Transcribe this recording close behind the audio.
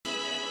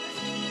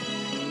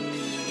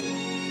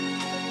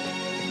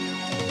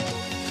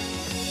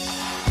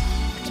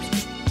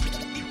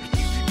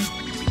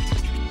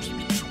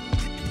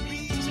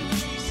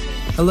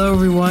Hello,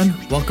 everyone.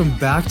 Welcome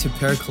back to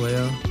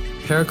Parakaleo.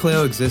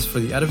 Parakaleo exists for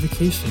the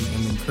edification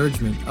and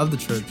encouragement of the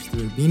church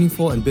through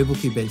meaningful and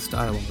biblically based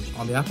dialogue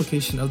on the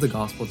application of the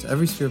gospel to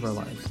every sphere of our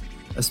lives,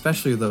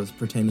 especially those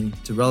pertaining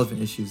to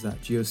relevant issues that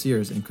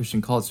GOCers and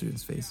Christian college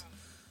students face.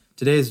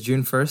 Today is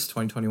June 1st,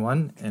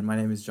 2021, and my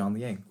name is John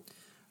Liang.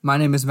 My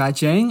name is Matt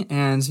Jang,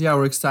 and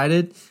we're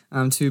excited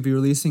to be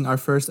releasing our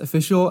first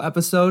official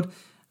episode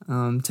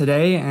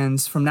today. And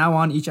from now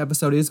on, each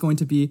episode is going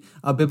to be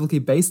a biblically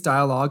based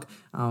dialogue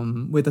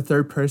with a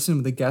third person,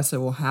 with a guest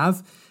that we'll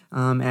have.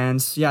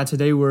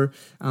 Today we're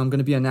going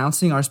to be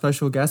announcing our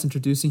special guest,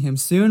 introducing him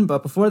soon.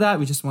 But before that,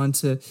 we just want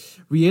to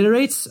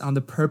reiterate on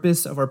the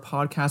purpose of our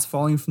podcast,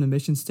 following from the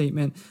mission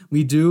statement.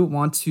 We do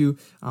want to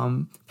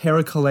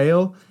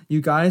parakaleo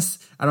you guys.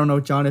 I don't know,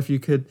 John, if you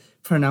could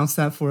pronounce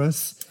that for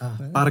us.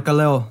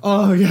 Parakaleo.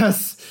 Oh,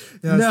 yes.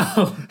 No.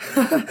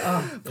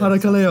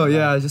 Parakaleo,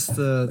 yeah, just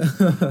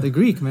the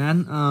Greek,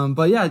 man.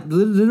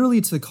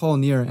 Literally to call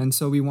near. And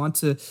so we want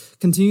to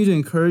continue to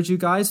encourage you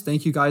guys.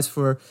 Thank you guys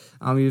for,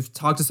 we've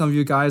talked to some of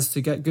you guys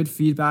to get good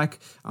feedback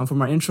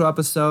from our intro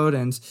episode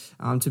and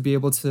to be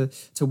able to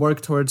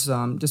work towards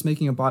just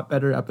making a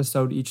better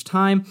episode each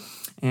time.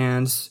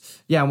 And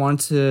I want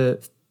to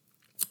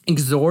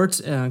exhort,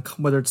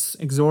 whether it's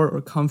exhort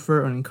or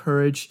comfort or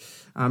encourage,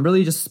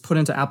 really just put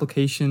into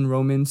application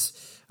Romans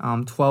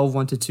 12,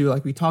 1-2,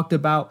 like we talked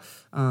about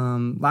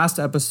last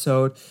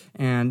episode.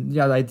 And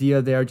the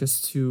idea there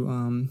just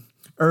to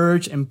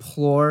urge,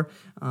 implore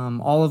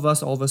all of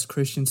us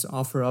Christians to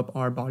offer up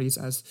our bodies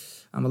as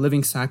a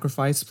living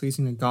sacrifice,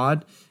 pleasing to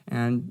God,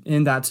 and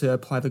in that to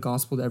apply the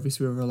gospel to every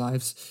sphere of our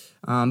lives.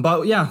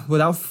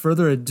 Without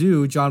further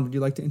ado, John, would you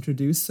like to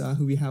introduce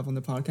who we have on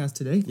the podcast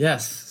today?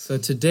 Yes. So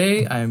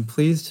today I am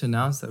pleased to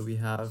announce that we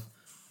have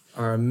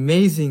our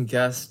amazing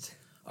guest,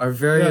 our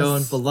very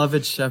own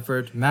beloved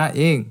shepherd, Matt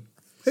Ying.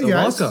 Hey,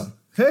 guys. Welcome.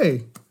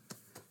 Hey.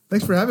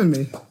 Thanks for having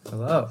me.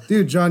 Hello.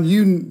 Dude, John,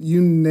 you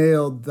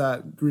nailed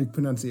that Greek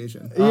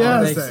pronunciation.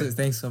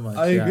 Thanks so much.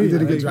 I agree. You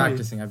did a good job.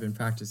 I've been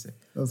practicing.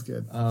 That was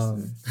good.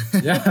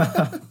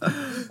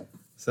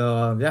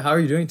 So, how are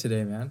you doing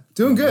today, man?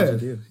 Doing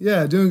good.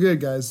 Yeah, doing good,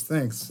 guys.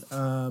 Thanks.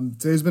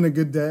 Today's been a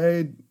good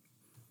day.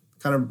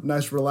 Kind of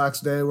nice,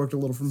 relaxed day. Worked a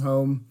little from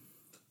home.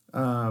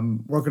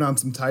 Working on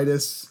some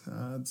Titus.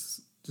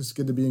 It's just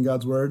good to be in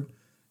God's Word.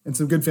 And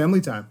some good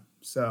family time.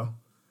 So,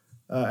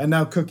 and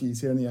now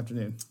cookies here in the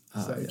afternoon.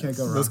 So you can't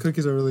go wrong. Those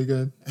cookies are really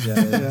good. Yeah.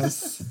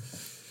 Yes.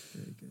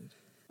 Very good.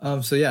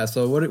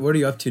 So what are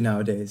you up to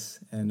nowadays?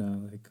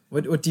 And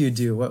what do you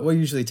do? What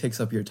usually takes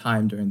up your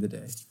time during the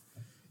day?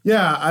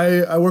 Yeah,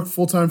 I work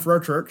full-time for our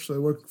church. So I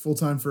work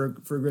full-time for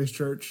Grace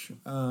Church.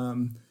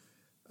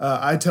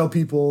 I tell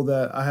people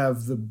that I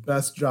have the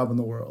best job in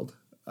the world.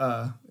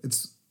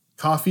 It's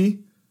coffee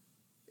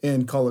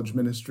and college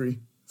ministry.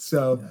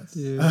 So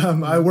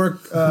I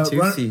work...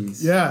 Two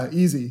C's. Yeah,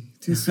 easy.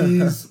 2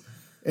 C's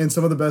and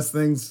some of the best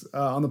things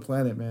on the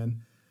planet,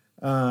 man.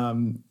 I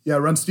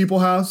run Steeple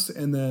House,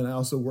 and then I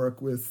also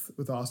work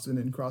with Austin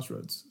and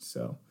Crossroads.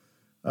 So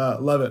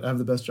love it. I have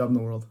the best job in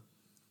the world.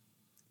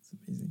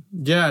 Amazing.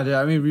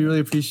 Yeah. I mean, we really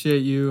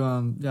appreciate you,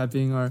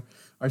 being our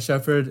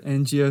shepherd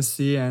in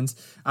GOC, and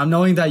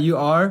knowing that you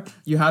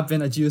have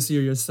been a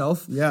GOCer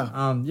yourself.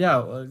 Yeah.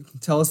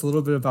 Tell us a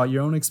little bit about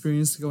your own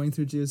experience going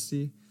through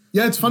GOC.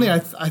 Yeah, it's funny. I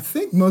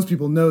think most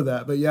people know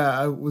that, but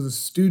I was a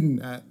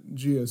student at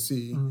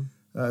GOC,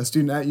 a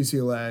student at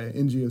UCLA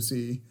in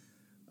GOC,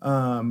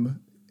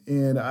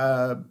 and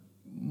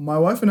my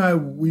wife and I,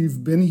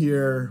 we've been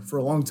here for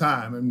a long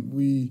time, and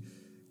we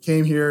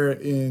came here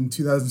in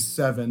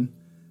 2007.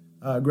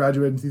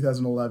 Graduated in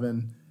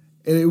 2011,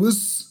 and it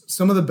was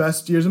some of the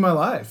best years of my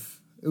life.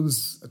 It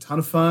was a ton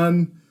of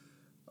fun,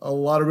 a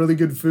lot of really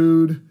good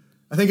food.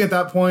 I think at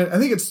that point, I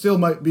think it still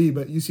might be,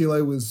 but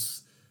UCLA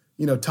was,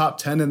 top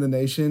 10 in the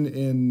nation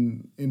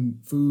in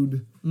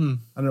food. I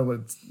don't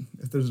know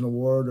if there's an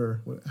award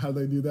or how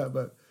they do that,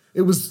 but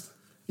it was,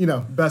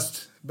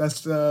 best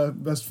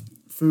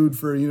food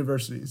for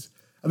universities.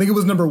 I think it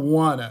was number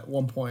 1 at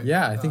one point.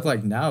 Yeah, I think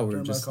now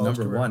we're just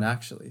number 1,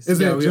 actually. So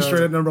is it just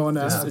straight at number 1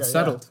 now? It's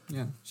settled.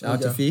 Yeah. Shout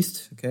out to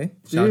Feast. Okay.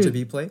 Shout out to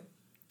B-Plate.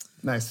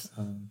 Nice.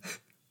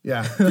 Yeah.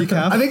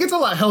 I think it's a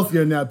lot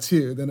healthier now,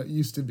 too, than it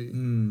used to be.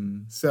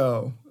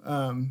 So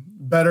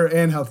better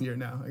and healthier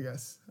now, I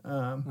guess.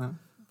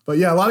 But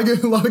a lot of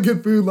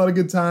good food, a lot of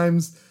good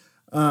times.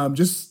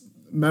 Just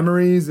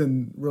memories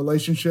and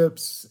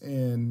relationships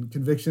and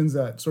convictions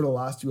that sort of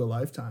last you a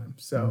lifetime.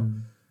 So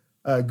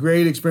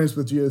great experience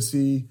with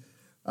GOC.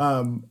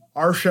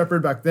 Our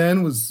shepherd back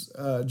then was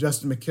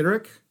Justin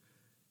McKitterick.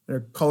 Our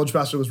college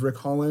pastor was Rick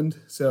Holland.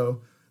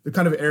 So the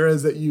kind of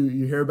eras that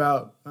you hear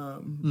about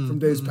from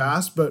days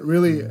past, but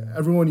really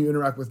everyone you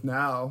interact with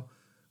now,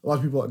 a lot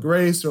of people at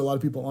Grace or a lot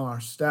of people on our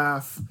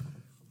staff,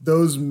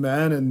 those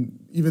men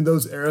and even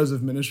those eras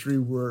of ministry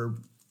were,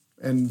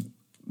 and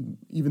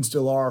even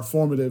still are,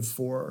 formative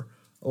for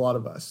a lot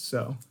of us.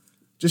 So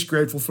just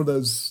grateful for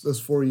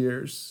those 4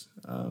 years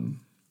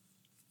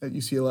at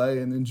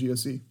UCLA and in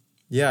GOC.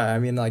 Yeah, I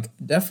mean, like,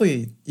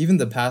 definitely, even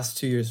the past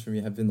 2 years for me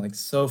have been, like,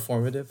 so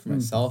formative for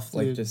myself.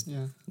 Like, just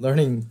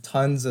learning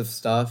tons of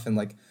stuff and,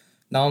 like,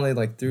 not only,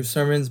 like, through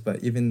sermons,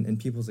 but even in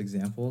people's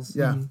examples.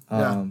 Yeah.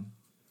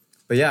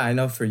 But yeah, I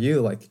know for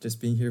you, like,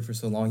 just being here for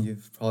so long,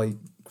 you've probably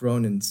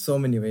grown in so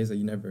many ways that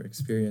you never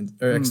experienced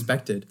or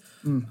expected.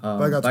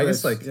 By God's grace. I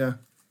guess,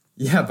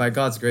 like, by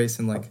God's grace.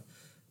 And, like,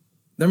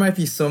 there might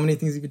be so many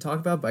things you could talk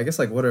about, but I guess,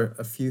 like, what are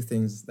a few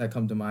things that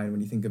come to mind when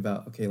you think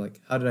about, okay,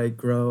 like, how did I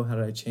grow? How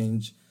did I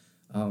change?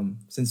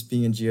 Since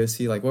being in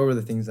GOC, like, what were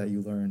the things that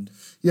you learned?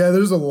 Yeah,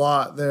 there's a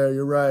lot there.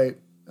 You're right.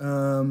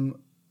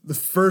 The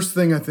first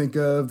thing I think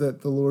of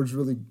that the Lord's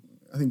really,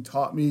 I think,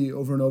 taught me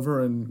over and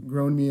over and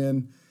grown me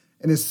in,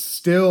 and is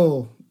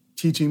still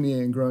teaching me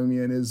and growing me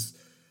in, is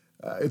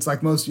it's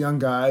like most young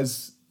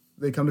guys,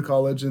 they come to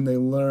college and they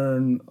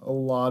learn a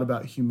lot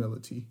about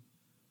humility.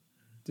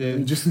 Dude.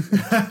 You just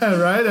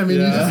right? I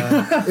mean,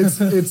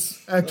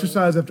 it's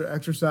exercise after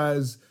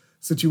exercise,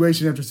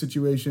 situation after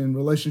situation,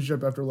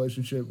 relationship after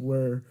relationship,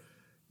 where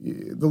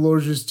the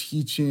Lord's just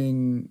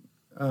teaching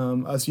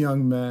us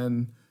young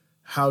men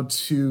how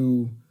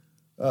to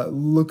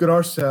look at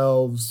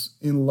ourselves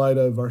in light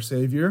of our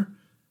Savior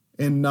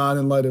and not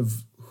in light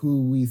of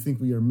who we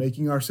think we are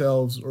making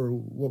ourselves or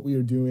what we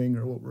are doing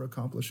or what we're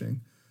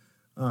accomplishing.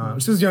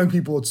 Just as young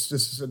people, it's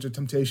just such a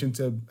temptation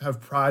to have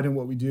pride in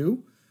what we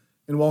do.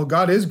 And while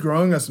God is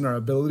growing us in our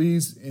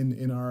abilities,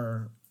 in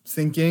our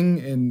thinking,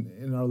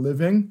 in our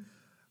living,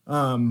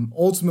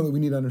 ultimately we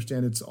need to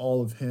understand it's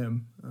all of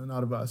Him,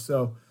 not of us.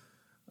 So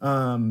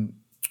I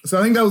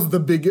think that was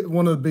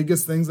one of the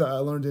biggest things that I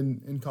learned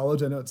in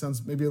college. I know it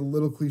sounds maybe a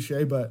little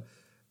cliche, but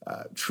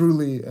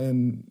truly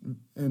and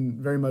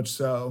very much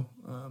so,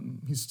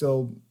 He's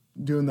still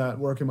doing that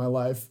work in my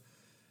life.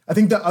 I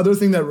think the other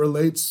thing that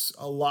relates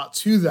a lot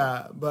to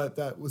that, but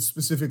that was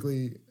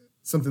specifically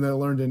something that I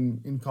learned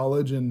in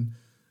college and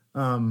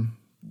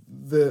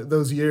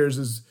those years,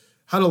 is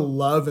how to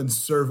love and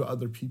serve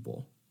other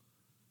people.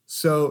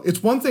 So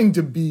it's one thing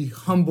to be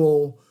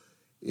humble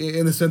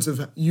in the sense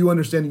of you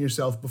understanding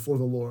yourself before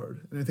the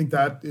Lord. And I think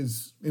that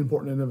is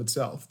important in and of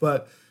itself.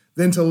 But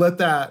then to let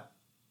that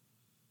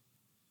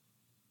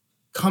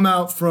come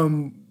out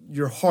from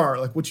your heart,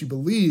 like what you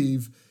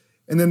believe,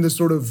 and then to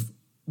sort of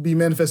be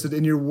manifested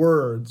in your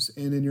words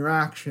and in your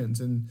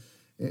actions and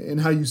in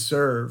how you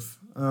serve.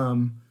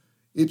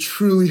 It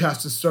truly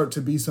has to start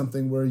to be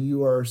something where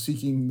you are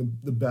seeking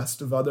the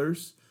best of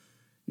others.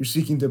 You're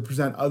seeking to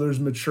present others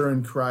mature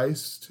in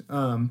Christ.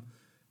 And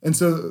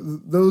so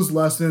those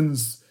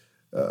lessons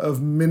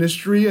of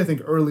ministry, I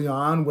think early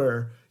on,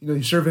 where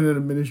you're serving in on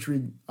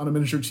a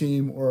ministry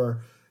team,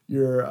 or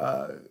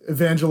you're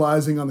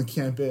evangelizing on the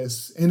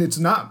campus, and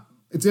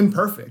it's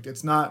imperfect.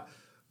 It's not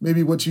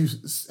maybe what you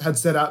had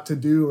set out to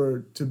do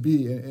or to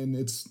be, and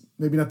it's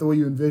maybe not the way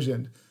you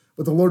envisioned.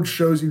 But the Lord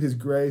shows you His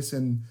grace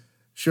and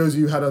shows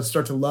you how to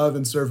start to love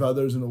and serve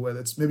others in a way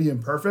that's maybe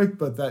imperfect,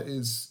 but that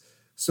is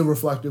still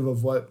reflective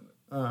of what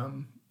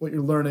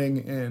you're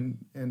learning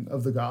and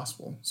of the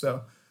gospel.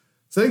 So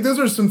I think those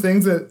are some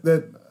things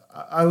that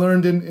I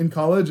learned in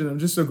college, and I'm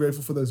just so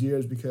grateful for those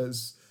years,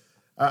 because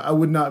I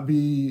would not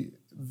be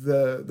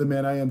the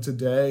man I am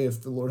today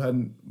if the Lord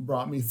hadn't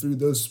brought me through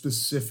those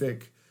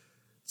specific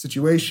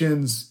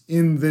situations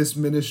in this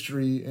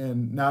ministry,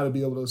 and now to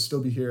be able to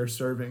still be here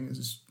serving is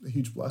just a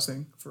huge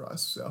blessing for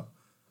us. So,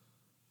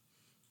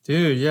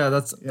 dude,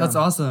 that's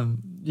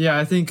awesome. Yeah,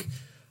 I think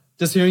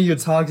just hearing you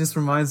talk just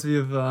reminds me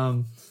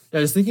of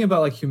just thinking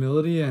about like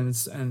humility and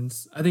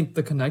I think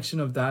the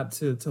connection of that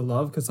to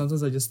love, because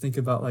sometimes I just think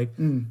about like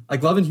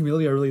love and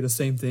humility are really the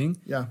same thing.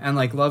 Yeah. And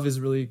like love is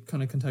really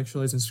kind of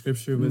contextualized in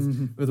scripture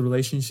with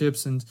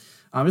relationships and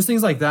just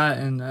things like that.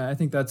 And I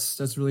think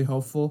that's really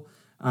helpful.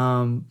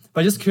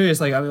 But just curious,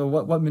 like, I mean,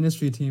 what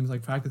ministry teams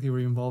like practically were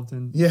you involved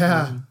in?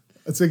 Yeah,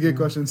 that's a good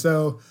question.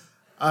 So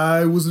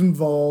I was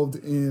involved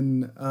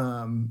in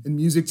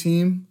music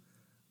team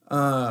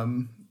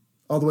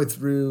all the way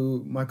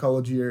through my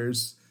college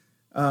years.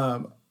 I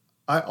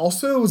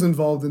also was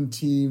involved in a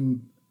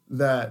team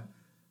that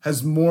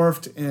has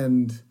morphed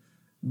and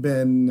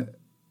been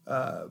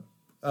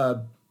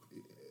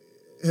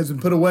has been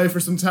put away for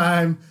some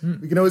time.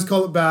 We can always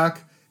call it back.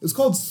 It was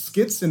called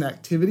Skits and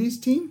Activities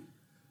Team.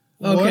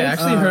 Okay, I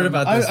actually heard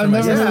about this. I've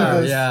never heard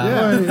of this.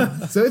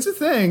 Yeah. So it's a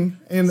thing.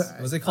 And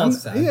was it called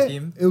Sad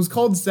Team? It was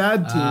called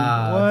Sad Team.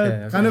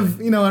 Okay. Kind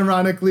of,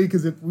 ironically,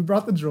 because we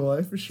brought the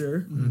joy for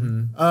sure.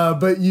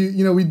 But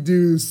we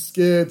do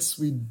skits,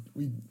 we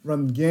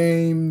run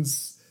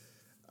games.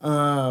 We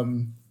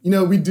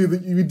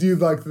do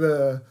like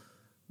the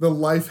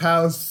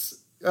Lifehouse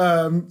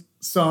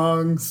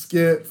song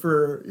skit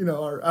for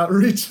our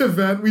outreach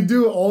event. We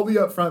do all the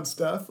upfront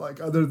stuff, like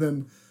other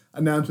than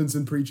announcements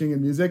and preaching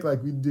and music,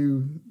 like we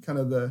do kind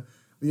of the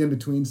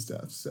in-between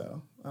stuff.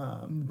 So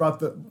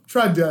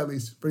tried to at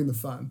least bring the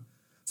fun.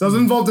 So I was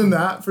involved in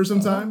that for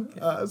some time.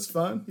 Okay. It's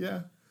fun.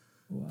 Yeah,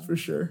 for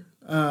sure.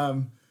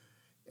 And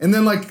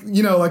then like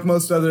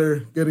most other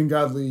good and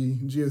godly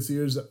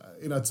GOCers,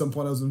 at some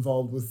point I was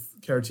involved with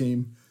Care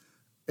Team.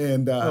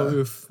 And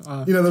those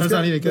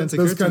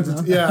those kinds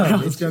of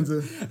those kinds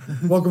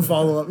of welcome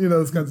follow up,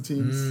 those kinds of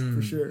teams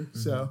for sure.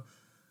 So,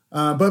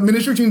 but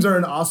ministry teams are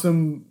an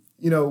awesome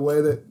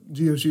way that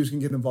GOCs can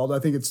get involved. I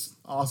think it's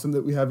awesome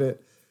that we have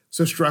it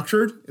so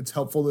structured. It's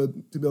helpful to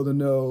be able to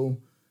know,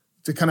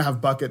 to kind of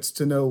have buckets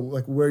to know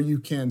like where you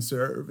can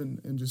serve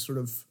and just sort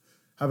of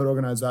have it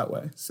organized that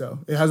way. So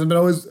it hasn't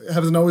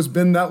always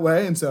been that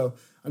way, and so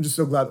I'm just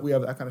so glad that we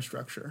have that kind of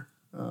structure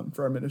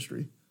for our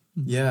ministry.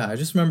 Yeah, I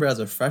just remember as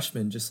a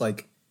freshman, just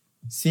like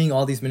seeing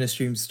all these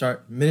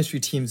ministry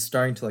teams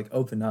starting to like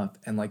open up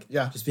and like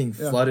just being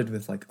flooded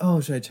with like, oh,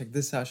 should I check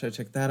this out? Should I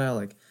check that out?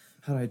 Like,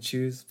 how do I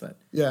choose? But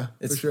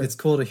it's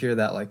cool to hear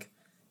that like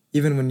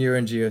even when you're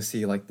in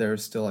GOC, like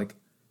there's still like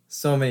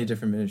so many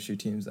different ministry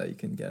teams that you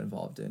can get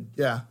involved in.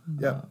 Yeah,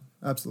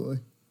 absolutely.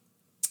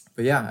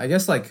 But yeah, I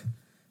guess like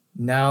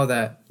now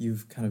that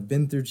you've kind of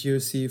been through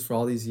GOC for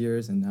all these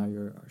years and now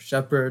you're our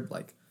shepherd,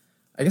 like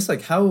I guess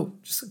like how,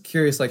 just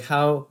curious, like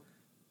how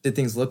did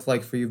things look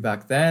like for you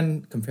back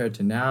then compared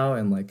to now?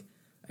 And like,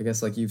 I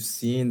guess like you've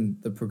seen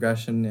the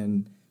progression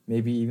and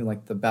maybe even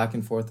like the back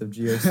and forth of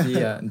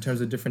GOC in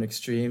terms of different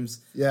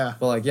extremes. Yeah.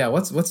 But like,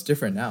 what's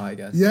different now, I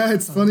guess? Yeah,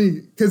 it's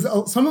funny because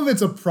some of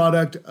it's a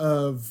product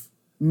of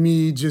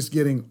me just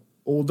getting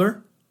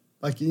older.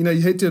 Like, you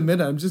hate to admit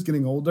it, I'm just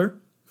getting older.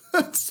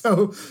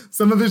 So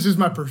some of it's just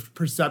my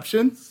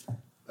perception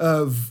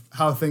of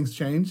how things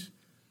change.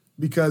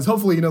 Because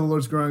hopefully, the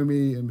Lord's growing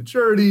me in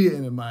maturity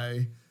and in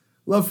my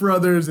love for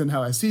others and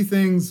how I see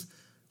things.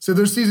 So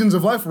there's seasons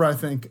of life where I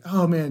think,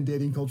 oh man,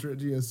 dating culture at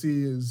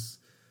GOC is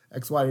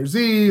X, Y, or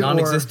Z.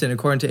 Non-existent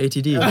according to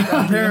ATD.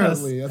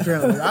 Apparently.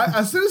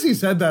 As soon as he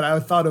said that, I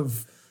thought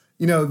of,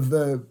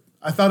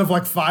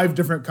 like 5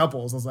 different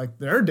couples. I was like,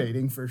 they're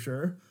dating for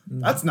sure.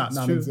 That's not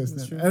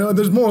non-existent. And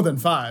there's more than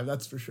 5,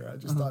 that's for sure. I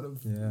just thought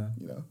of,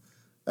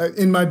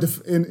 in my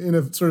in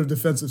a sort of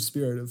defensive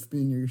spirit of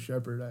being your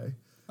shepherd,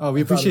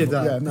 we appreciate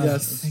that. Yeah, no,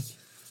 yes. Thank you.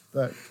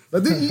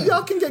 But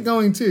y'all can get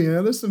going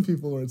too. There's some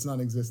people where it's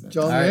non-existent.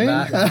 John Wayne?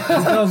 Matt.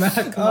 No,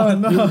 Matt, come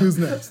on. No. Who's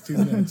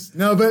next?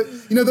 No, but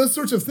those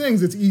sorts of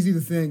things, it's easy to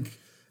think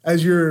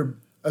as you're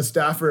a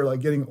staffer, like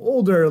getting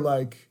older,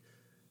 like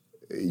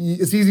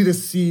it's easy to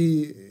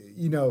see,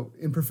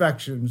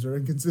 imperfections or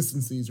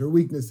inconsistencies or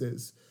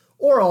weaknesses,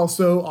 or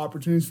also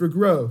opportunities for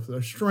growth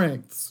or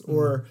strengths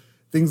or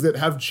things that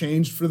have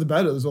changed for the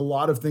better. There's a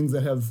lot of things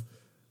that have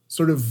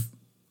sort of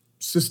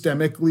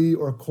systemically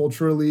or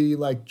culturally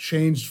like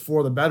changed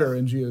for the better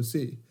in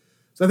GOC.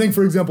 So I think,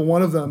 for example,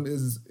 one of them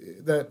is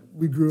that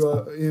we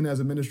grew in as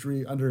a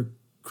ministry under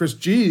Chris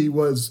G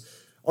was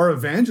our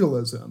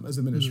evangelism as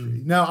a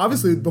ministry. Now,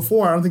 obviously,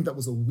 before, I don't think that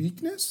was a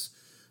weakness,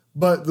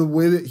 but the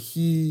way that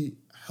he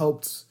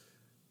helped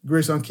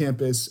Grace on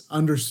Campus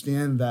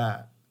understand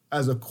that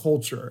as a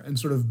culture and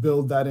sort of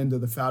build that into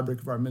the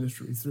fabric of our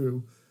ministry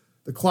through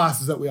the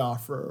classes that we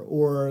offer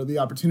or the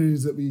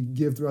opportunities that we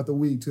give throughout the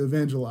week to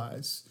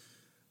evangelize.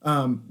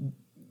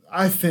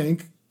 I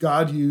think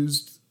God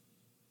used,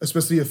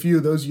 especially a few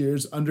of those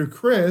years under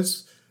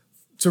Chris,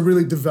 to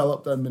really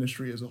develop that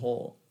ministry as a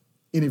whole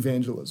in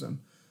evangelism.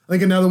 I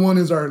think another one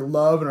is our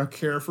love and our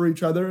care for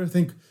each other. I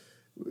think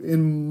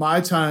in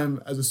my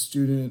time as a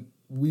student,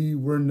 we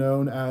were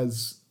known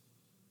as,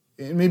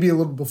 and maybe a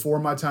little before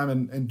my time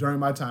and during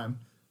my time,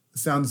 it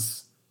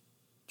sounds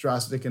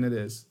drastic and it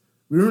is.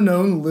 We were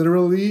known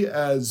literally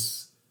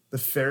as the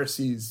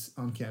Pharisees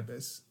on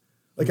campus.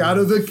 Like out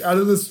of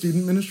the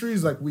student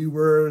ministries, like we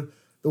were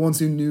the ones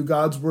who knew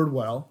God's word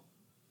well,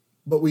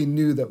 but we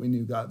knew that we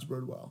knew God's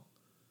word well.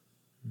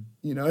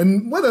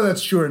 And whether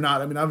that's true or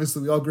not, I mean,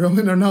 obviously we all grow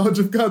in our knowledge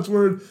of God's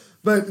word,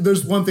 but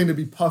there's one thing to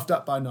be puffed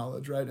up by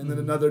knowledge, right? And then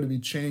another to be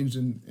changed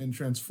and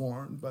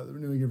transformed by the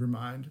renewing of your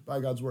mind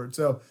by God's word.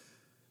 So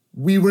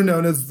we were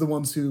known as the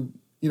ones who,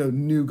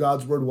 knew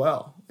God's word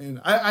well. And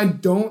I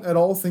don't at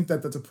all think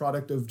that that's a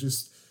product of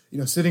just,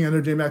 sitting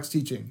under J-Mac's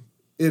teaching.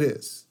 It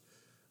is.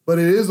 But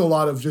it is a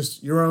lot of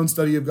just your own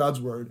study of God's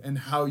word and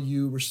how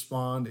you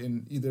respond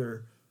in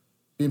either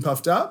being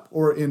puffed up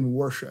or in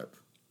worship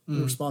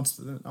in response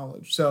to the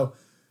knowledge. So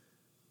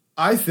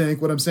I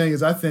think what I'm saying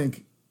is I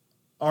think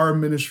our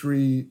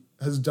ministry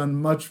has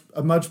done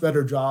a much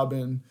better job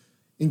in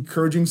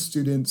encouraging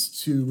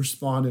students to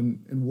respond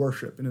in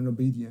worship and in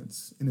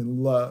obedience and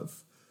in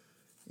love.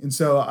 And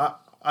so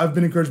I've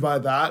been encouraged by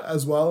that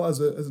as well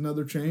as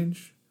another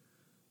change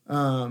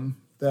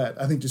that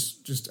I think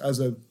just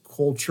as a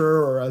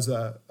culture or as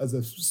a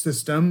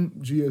system,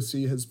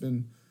 GOC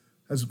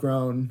has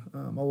grown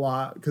a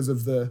lot because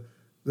of the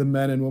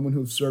men and women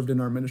who've served in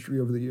our ministry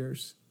over the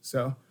years.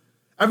 So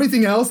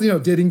everything else,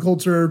 dating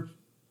culture,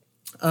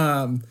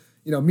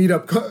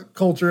 meetup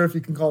culture, if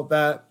you can call it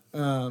that,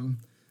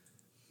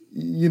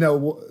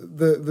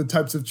 the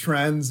types of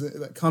trends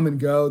that come and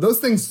go, those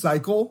things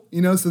cycle,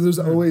 so there's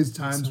always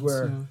times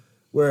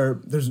where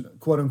there's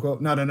quote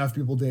unquote not enough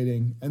people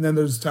dating. And then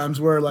there's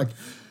times where like,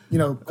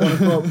 quote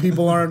unquote,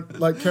 people aren't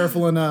like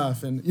careful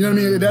enough. And you know what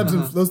I mean? It ebbs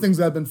and those things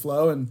ebb and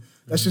flow. And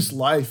that's just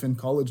life in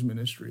college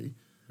ministry.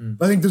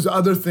 But I think there's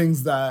other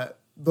things that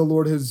the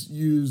Lord has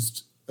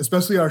used,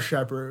 especially our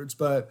shepherds,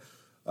 but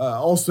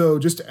also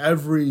just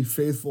every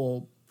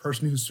faithful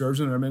person who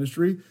serves in our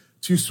ministry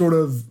to sort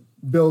of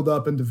build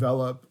up and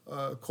develop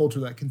a culture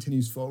that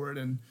continues forward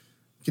and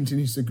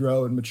continues to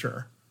grow and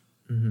mature.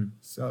 Mm-hmm.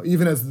 So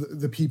even as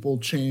the people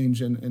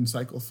change and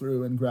cycle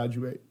through and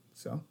graduate.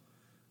 So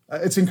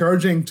it's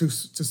encouraging to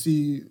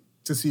see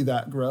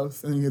that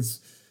growth. I think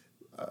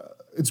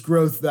it's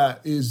growth that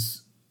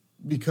is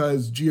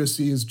because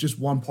GOC is just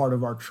one part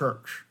of our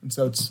church. And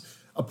so it's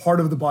a part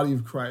of the body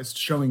of Christ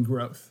showing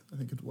growth, I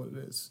think is what it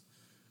is,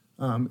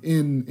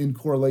 in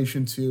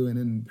correlation to and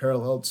in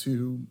parallel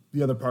to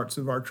the other parts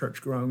of our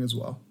church growing as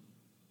well.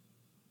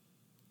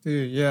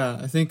 Dude, yeah,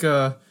 I think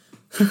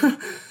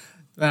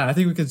man, I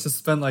think we could just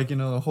spend like,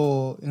 a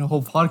whole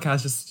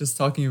podcast just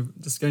talking,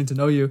 just getting to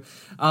know you.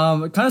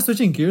 Kind of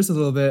switching gears a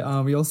little bit.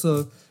 We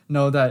also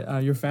know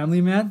that you're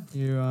family man.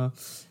 You're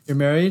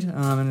married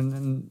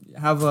and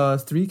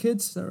have 3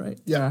 kids. Is that right?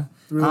 Yeah.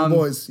 3 little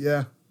boys.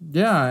 Yeah.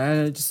 Yeah,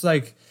 and just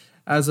like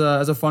as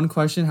a fun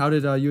question, how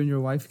did you and your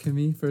wife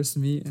Kimmy first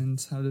meet,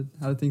 and how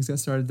did things get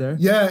started there?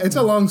 Yeah, it's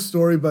a long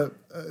story, but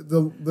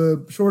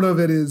the short of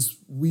it is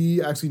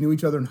we actually knew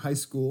each other in high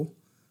school.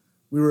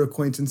 We were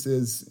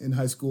acquaintances in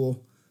high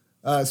school,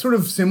 sort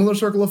of similar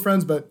circle of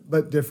friends,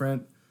 but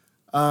different.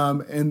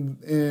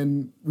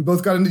 And we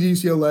both got into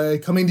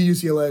UCLA. Coming to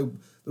UCLA,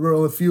 there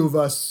were a few of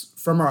us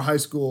from our high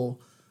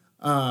school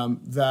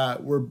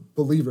that were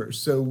believers.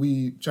 So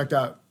we checked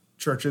out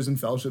churches and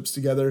fellowships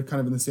together,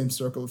 kind of in the same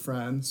circle of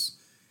friends.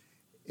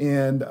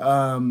 And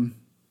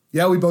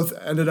we both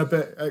ended up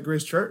at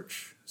Grace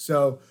Church.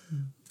 So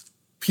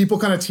people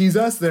kind of tease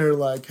us. They're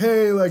like,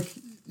 hey, like,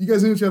 you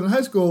guys knew each other in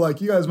high school,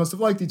 like you guys must have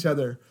liked each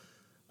other.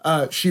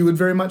 She would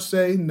very much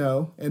say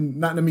no, and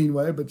not in a mean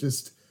way, but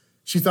just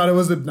she thought it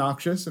was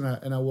obnoxious, and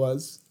I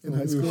was in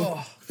high school.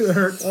 Oh. It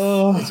hurts.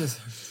 Oh, it just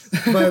hurts.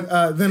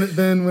 But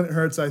then when it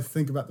hurts, I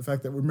think about the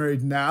fact that we're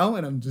married now,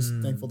 and I'm just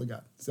thankful to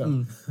God.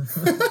 So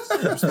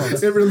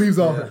it relieves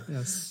all hurt.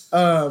 Yes.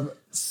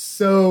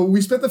 So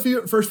we spent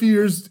the first few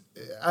years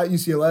at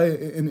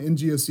UCLA in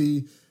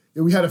GOC.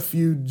 We had a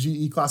few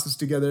GE classes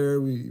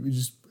together. We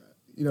just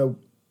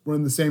we're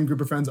in the same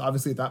group of friends,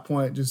 obviously, at that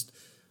point, just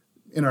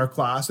in our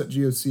class at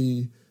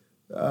GOC.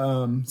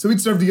 So we'd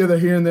serve together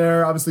here and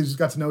there, obviously just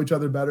got to know each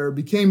other better,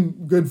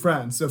 became good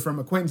friends. So from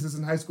acquaintances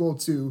in high school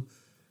to,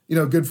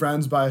 good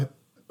friends by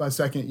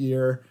second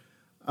year.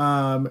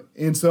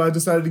 And so I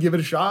decided to give it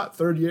a shot,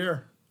 third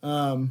year.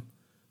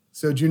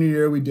 So junior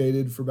year, we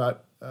dated for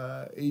about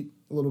 8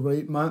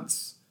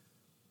 months.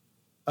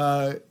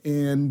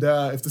 And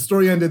if the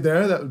story ended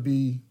there, that'd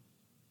be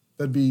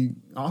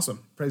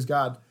awesome. Praise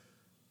God.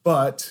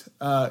 But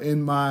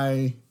in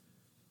my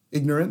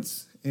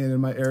ignorance and in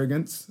my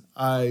arrogance,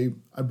 I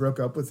broke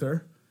up with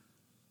her.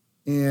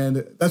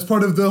 And that's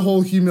part of the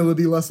whole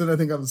humility lesson I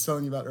think I was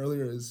telling you about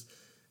earlier is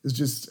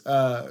just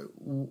a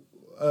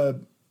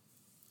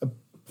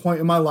point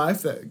in my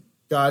life that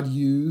God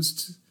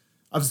used,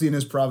 obviously in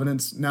his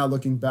providence, now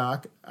looking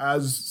back,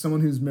 as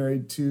someone who's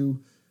married to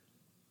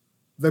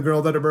the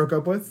girl that I broke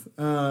up with.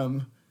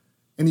 And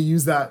he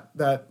used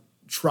that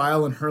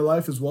trial in her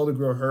life as well to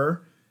grow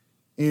her.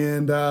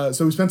 And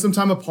so we spent some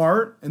time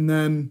apart, and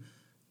then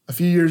a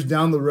few years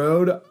down the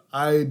road,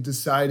 I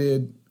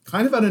decided,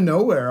 kind of out of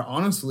nowhere,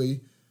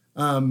 honestly,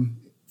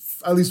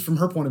 at least from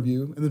her point of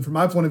view, and then from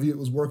my point of view, it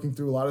was working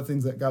through a lot of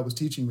things that God was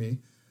teaching me.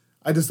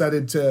 I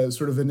decided to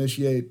sort of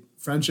initiate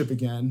friendship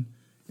again,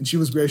 and she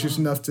was gracious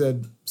enough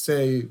to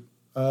say,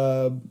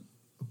 okay,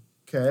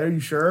 are you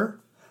sure?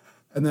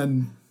 And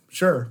then,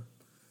 sure.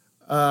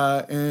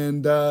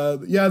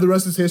 The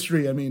rest is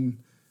history. I mean,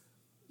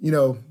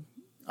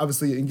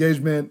 obviously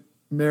engagement,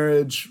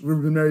 marriage.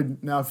 We've been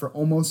married now for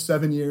almost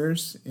 7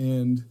 years,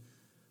 and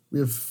we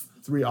have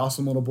 3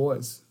 awesome little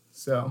boys.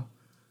 So,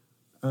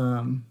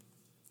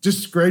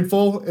 just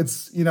grateful.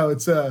 That's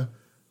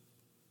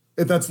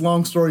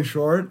long story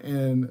short,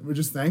 and we're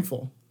just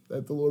thankful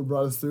that the Lord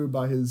brought us through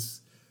by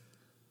His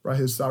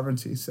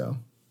sovereignty. So,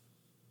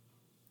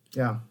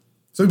 yeah.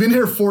 So we've been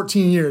here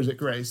 14 years at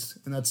Grace,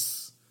 and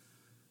that's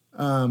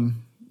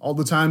all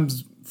the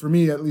times for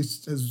me, at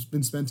least, has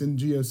been spent in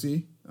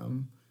GOC.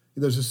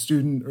 Either as a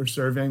student or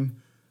serving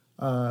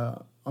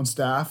on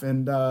staff.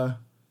 And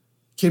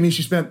Kimmy,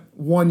 she spent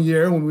 1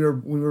 year when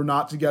we were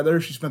not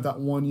together. She spent that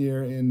 1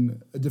 year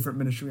in a different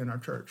ministry in our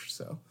church.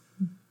 So,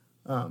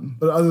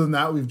 but other than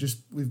that, we've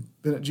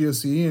been at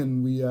GOC,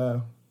 and we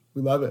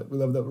love it. We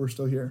love that we're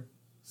still here.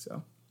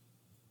 So.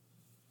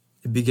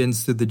 It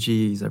begins through the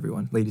G's,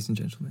 everyone, ladies and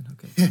gentlemen.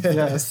 Okay.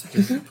 Yes.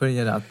 Just putting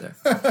it out there.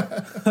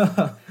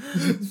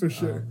 For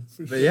sure.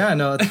 But yeah,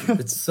 no,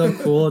 it's so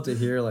cool to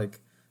hear like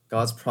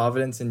God's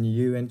providence in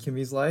you and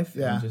Kimmy's life.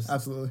 Yeah, and just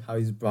absolutely. How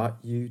he's brought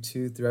you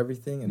two through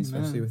everything, and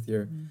especially with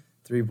your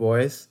 3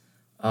 boys.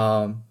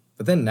 But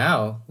then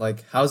now,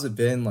 like, how's it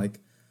been, like,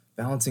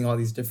 balancing all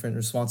these different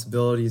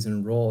responsibilities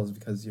and roles?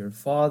 Because you're a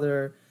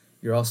father,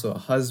 you're also a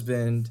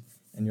husband,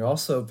 and you're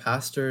also a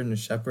pastor and a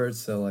shepherd.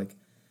 So, like,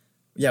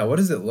 yeah, what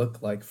does it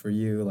look like for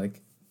you,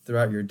 like,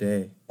 throughout your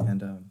day?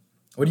 And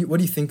what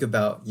do you think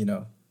about,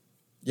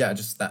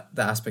 just the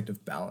aspect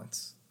of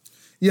balance.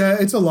 Yeah,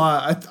 it's a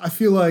lot. I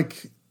feel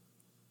like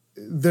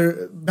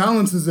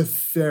balance is a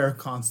fair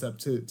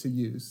concept to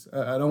use.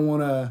 I don't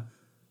want to,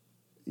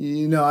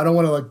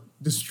 like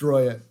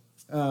destroy it.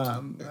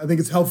 I think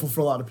it's helpful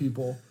for a lot of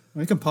people.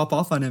 We can pop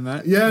off on it,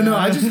 Matt. Yeah,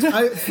 no,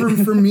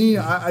 for me,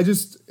 I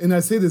just, and I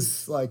say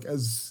this like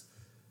as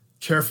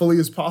carefully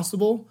as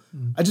possible.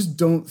 I just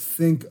don't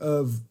think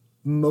of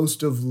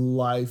most of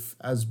life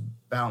as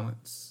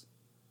balance.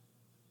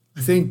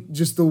 I think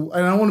and I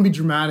don't want to be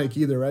dramatic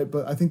either, right?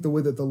 But I think the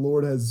way that the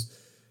Lord has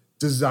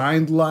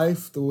designed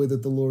life, the way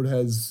that the Lord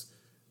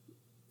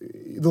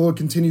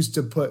continues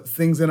to put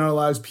things in our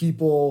lives,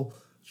 people,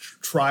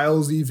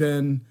 trials,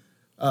 even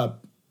a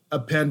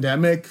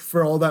pandemic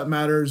for all that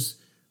matters.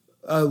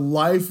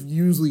 Life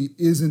usually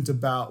isn't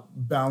about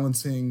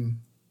balancing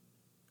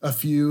a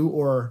few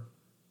or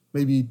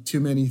maybe too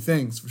many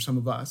things for some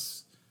of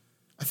us.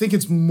 I think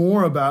it's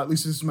more about, at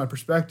least this is my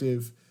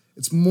perspective,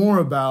 it's more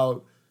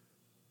about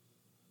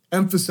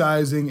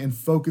emphasizing and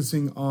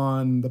focusing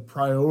on the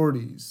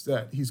priorities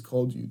that he's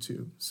called you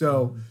to.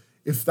 So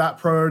if that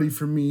priority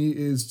for me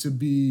is to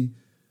be,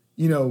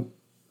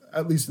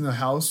 at least in the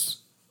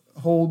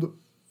household,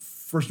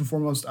 first and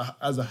foremost,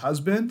 as a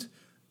husband,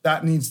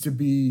 that needs to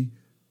be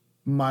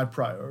my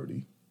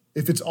priority.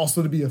 If it's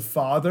also to be a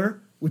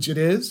father, which it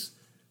is,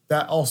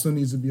 that also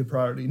needs to be a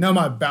priority. Now, am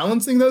I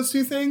balancing those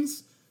two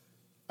things?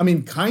 I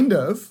mean, kind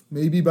of,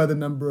 maybe by the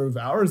number of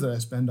hours that I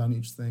spend on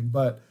each thing,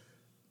 but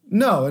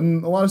no,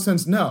 in a lot of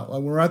sense, no. Like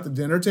when we're at the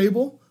dinner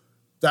table,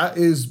 that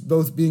is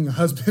both being a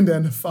husband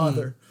and a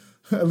father,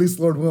 at least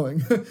Lord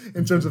willing,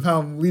 in terms of how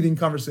I'm leading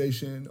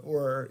conversation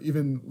or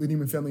even leading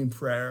my family in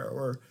prayer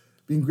or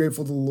being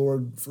grateful to the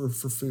Lord for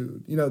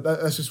food.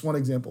 That's just one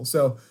example.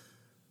 So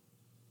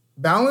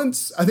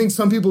balance, I think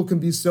some people can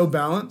be so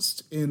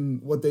balanced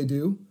in what they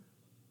do,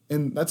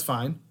 and that's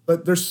fine,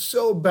 but they're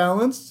so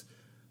balanced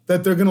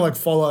that they're going to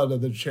fall out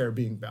of their chair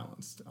being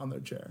balanced on their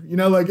chair.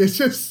 It's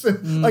just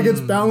like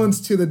it's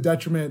balanced to the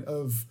detriment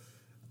of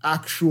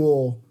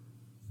actual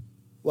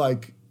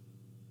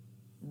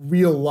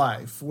real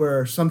life,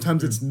 where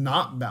sometimes it's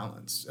not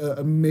balanced.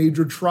 A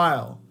major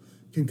trial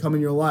can come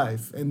in your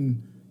life,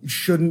 and you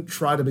shouldn't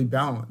try to be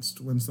balanced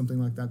when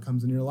something like that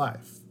comes in your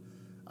life.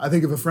 I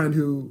think of a friend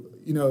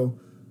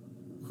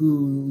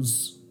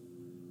whose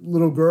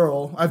little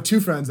girl, I have two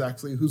friends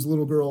actually, whose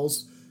little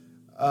girls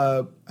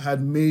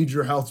had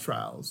major health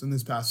trials in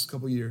this past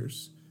couple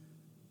years.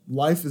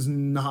 Life is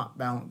not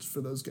balanced for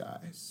those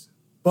guys,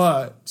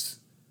 but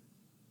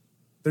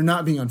they're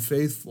not being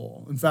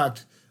unfaithful. In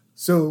fact,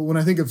 so when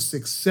I think of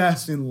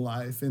success in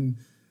life and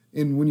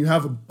when you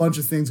have a bunch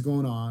of things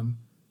going on,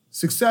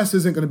 success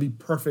isn't going to be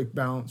perfect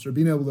balance or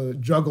being able to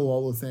juggle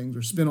all the things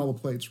or spin all the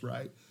plates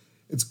right.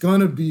 It's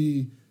going to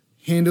be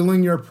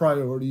handling your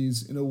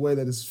priorities in a way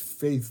that is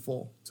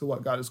faithful to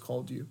what God has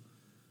called you.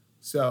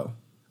 So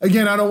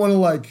again, I don't want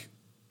to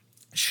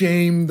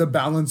shame the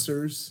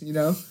balancers,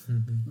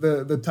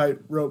 the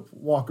tightrope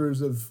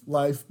walkers of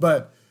life,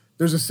 but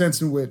there's a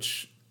sense in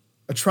which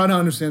I try to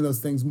understand those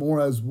things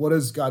more as what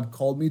has God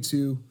called me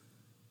to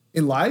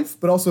in life,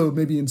 but also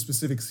maybe in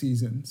specific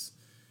seasons.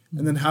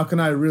 And then how can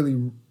I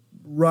really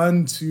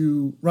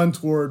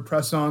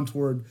press on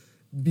toward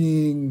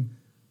being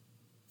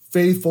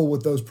faithful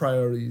with those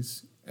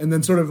priorities. And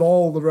then sort of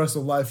all the rest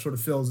of life sort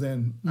of fills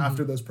in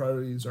after those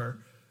priorities are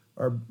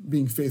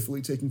being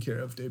faithfully taken care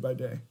of day by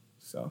day.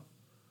 So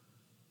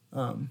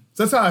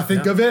that's how I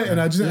think of it.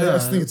 And I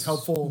just think it's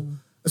helpful,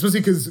 especially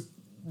because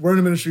we're in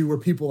a ministry where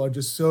people are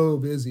just so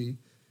busy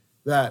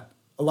that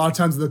a lot of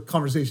times the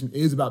conversation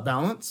is about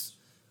balance,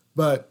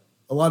 but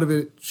a lot of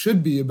it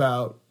should be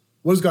about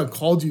what has God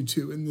called you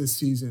to in this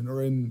season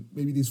or in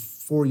maybe these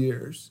 4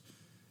 years.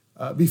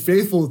 Be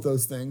faithful with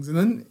those things. And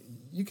then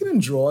you can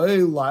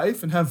enjoy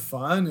life and have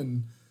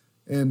fun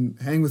and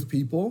hang with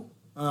people.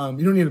 You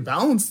don't need to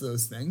balance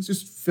those things.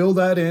 Just fill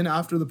that in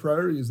after the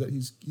priorities that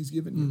he's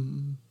given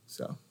you.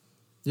 So,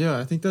 yeah,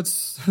 I think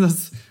that's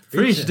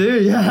preach,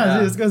 dude. Yeah,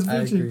 this guy's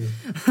preaching.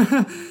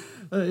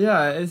 I agree.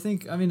 I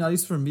think at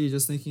least for me,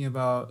 just thinking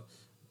about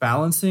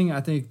balancing,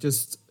 I think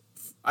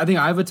I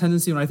have a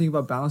tendency when I think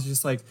about balance,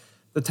 just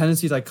the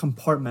tendency to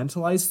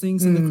compartmentalize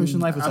things in the Christian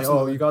life. It's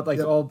you got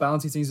all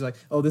balancing things. Like,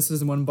 this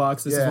is one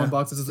box, this is one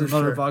box, this is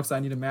another box that I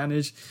need to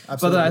manage.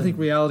 Absolutely. But I think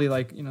reality,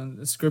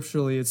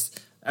 scripturally, it's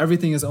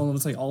everything is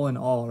almost all in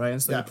all, right?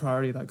 It's the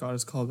priority that God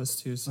has called us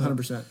to. So,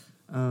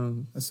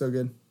 100%. That's so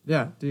good.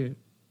 Yeah, dude.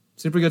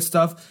 Super good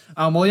stuff.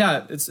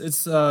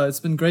 It's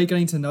been great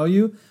getting to know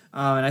you.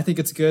 And I think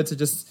it's good to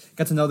just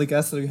get to know the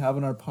guests that we have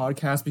on our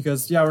podcast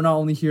because, we're not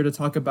only here to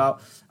talk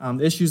about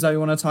the issues that we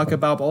want to talk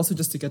about, but also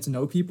just to get to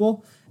know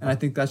people. And I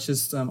think that's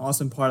just an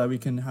awesome part that we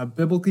can have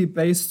biblically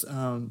based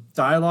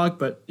dialogue,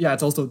 but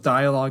it's also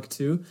dialogue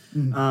too.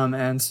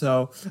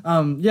 So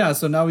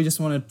now we just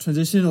want to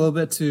transition a little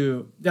bit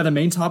to the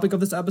main topic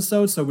of this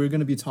episode. So we're going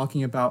to be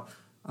talking about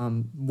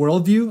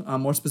worldview,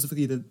 more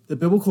specifically the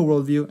biblical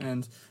worldview.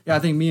 And I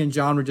think me and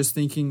John were just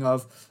thinking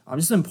of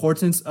just the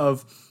importance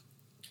of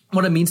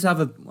what it means to have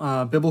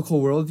a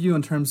biblical worldview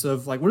in terms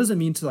of like what does it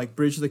mean to like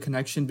bridge the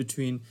connection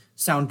between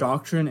sound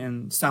doctrine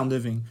and sound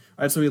living,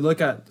 right? So we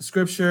look at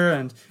scripture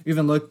and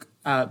even look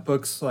at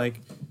books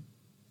like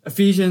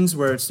Ephesians,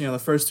 where it's the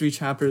first 3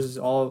 chapters is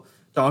all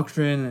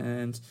doctrine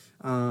and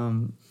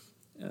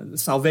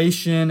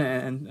salvation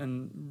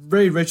and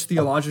very rich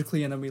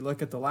theologically, and then we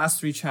look at the last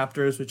 3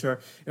 chapters, which are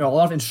a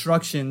lot of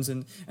instructions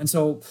and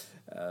so.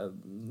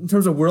 In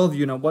terms of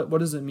worldview, what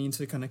does it mean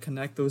to kind of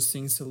connect those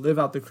things to live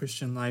out the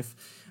Christian life?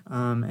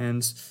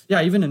 And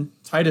yeah, even in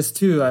Titus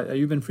 2,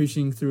 you've been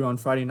preaching through on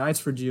Friday nights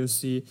for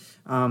GOC.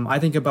 I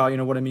think about,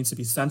 what it means to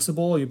be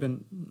sensible. You've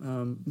been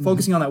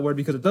focusing on that word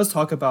because it does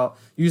talk about,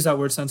 use that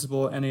word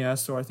sensible,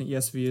 NAS, or I think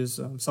ESV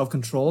is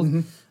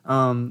self-controlled.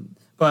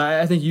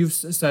 But I think you've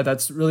said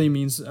that really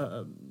means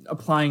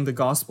applying the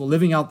gospel,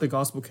 living out the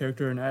gospel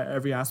character in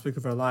every aspect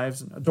of our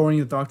lives, and adorning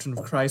the doctrine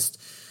of Christ.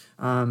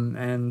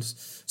 And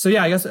so,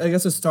 yeah, I guess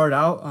to start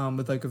out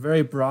with like a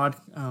very broad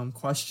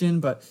question,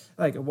 but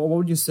like, what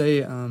would you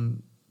say?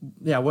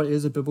 What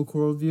is a biblical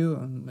worldview?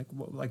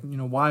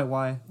 And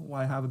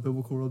why have a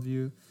biblical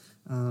worldview?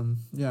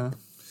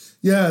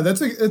 Yeah,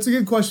 that's a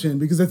good question,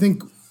 because I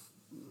think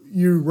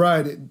you're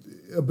right.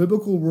 A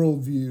biblical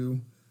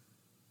worldview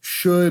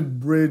should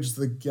bridge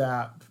the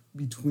gap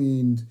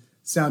between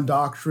sound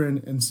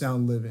doctrine and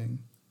sound living.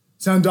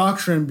 Sound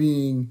doctrine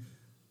being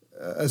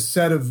a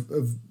set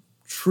of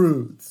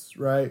truths,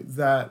 right,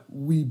 that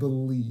we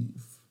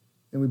believe.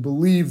 And we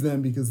believe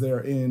them because they're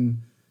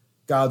in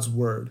God's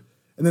word.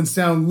 And then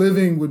sound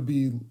living would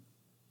be,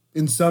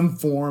 in some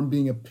form,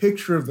 being a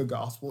picture of the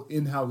gospel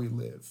in how we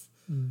live.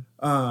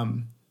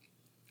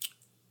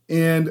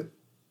 And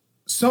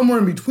somewhere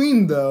in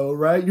between, though,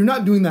 right, you're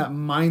not doing that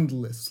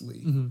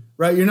mindlessly,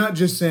 right? You're not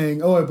just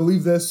saying, oh, I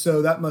believe this,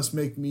 so that must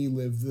make me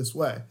live this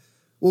way.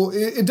 Well,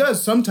 it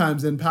does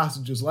sometimes in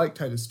passages like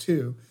Titus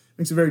 2. It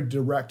makes a very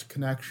direct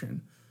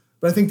connection.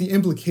 But I think the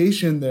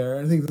implication there,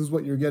 and I think this is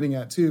what you're getting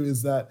at too,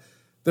 is that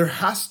there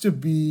has to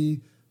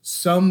be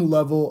some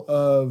level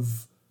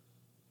of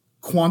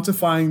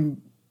quantifying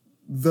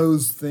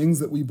those things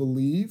that we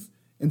believe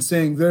and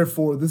saying,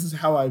 therefore, this is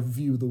how I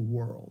view the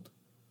world.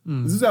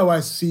 This is how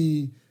I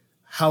see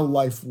how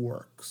life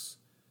works.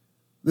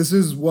 This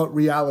is what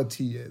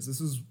reality is. This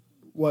is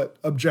what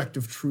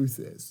objective truth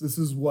is. This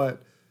is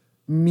what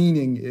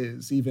meaning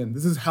is even.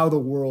 This is how the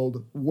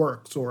world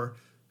works or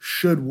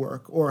should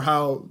work, or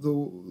how the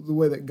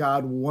way that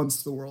God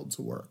wants the world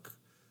to work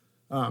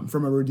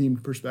from a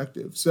redeemed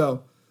perspective.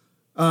 So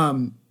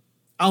Al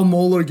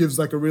Mohler gives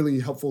like a really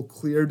helpful,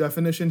 clear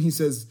definition. He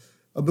says,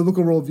 a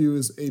biblical worldview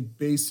is a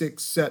basic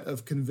set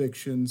of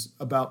convictions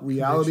about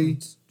reality,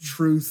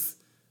 truth,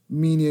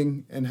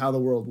 meaning, and how the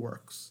world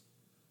works.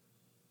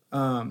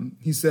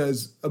 He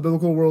says, a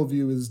biblical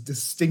worldview is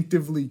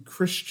distinctively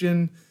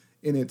Christian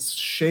in its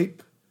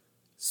shape,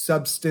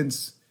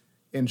 substance,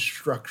 and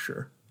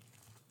structure.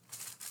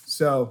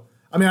 So,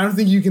 I don't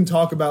think you can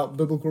talk about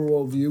biblical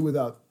worldview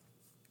without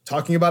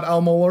talking about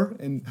Al Mohler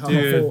and how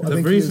helpful I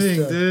think he is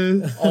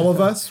to all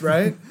of us,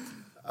 right?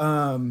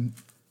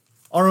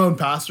 Our own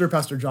pastor,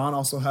 Pastor John,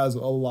 also has a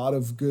lot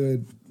of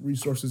good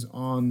resources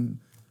on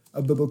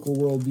a biblical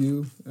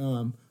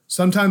worldview.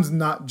 Sometimes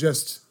not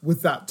just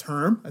with that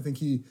term. I think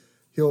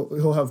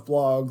he'll have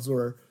blogs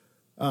or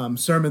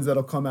sermons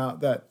that'll come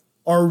out that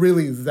are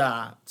really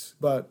that,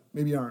 but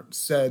maybe aren't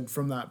said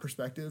from that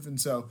perspective. And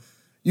so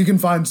you can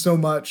find so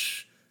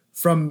much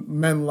from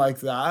men like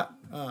that.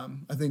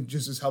 I think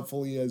just as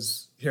helpfully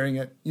as hearing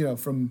it,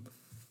 from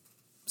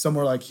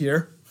somewhere like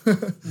here,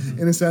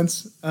 in a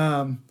sense.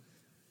 And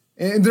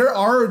there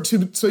are,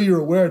 so you're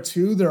aware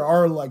too, there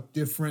are like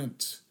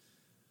different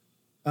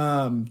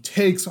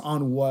takes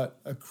on what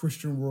a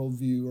Christian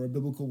worldview or a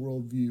biblical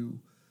worldview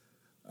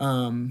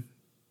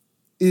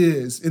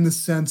is, in the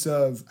sense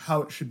of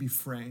how it should be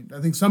framed. I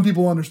think some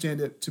people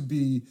understand it to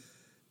be,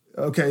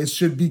 okay, it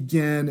should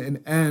begin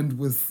and end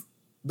with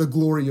the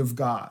glory of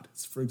God,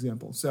 for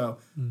example. So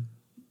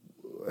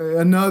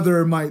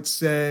another might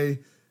say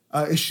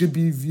it should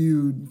be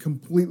viewed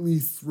completely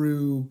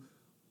through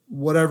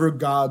whatever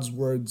God's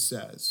word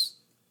says.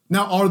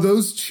 Now, are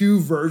those two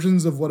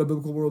versions of what a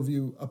biblical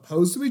worldview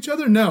opposed to each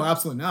other? No,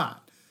 absolutely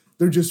not.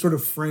 They're just sort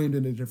of framed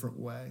in a different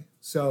way.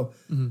 So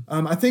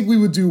I think we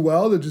would do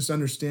well to just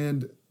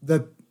understand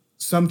that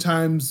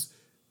sometimes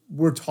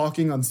we're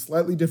talking on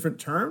slightly different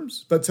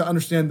terms, but to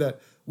understand that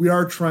we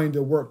are trying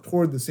to work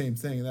toward the same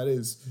thing, and that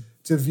is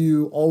to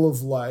view all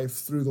of life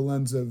through the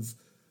lens of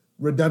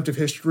redemptive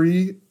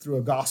history, through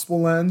a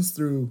gospel lens,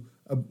 through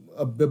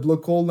a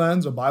biblical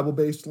lens, a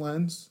Bible-based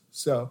lens.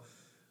 So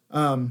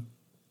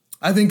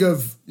I think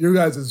of your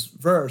guys'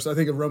 verse, I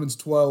think of Romans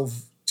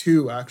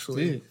 12:2,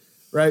 actually,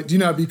 right? Do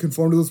not be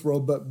conformed to this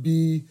world, but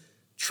be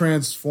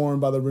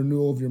transformed by the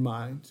renewal of your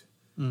mind.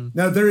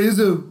 Now, there is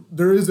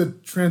a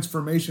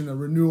transformation, a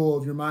renewal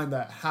of your mind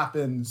that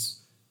happens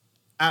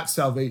at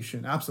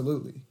salvation.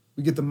 Absolutely.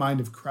 We get the mind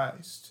of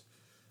Christ.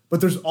 But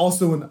there's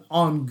also an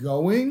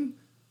ongoing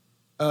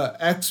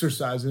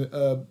exercise,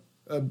 a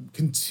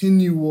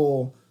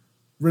continual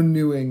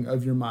renewing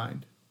of your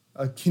mind.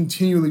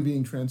 continually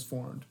being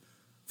transformed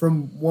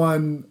from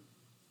one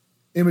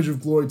image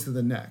of glory to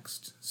the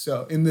next.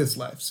 So in this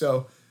life.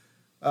 So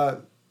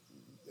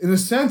in a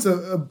sense,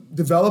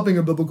 developing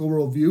a biblical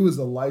worldview is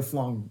a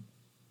lifelong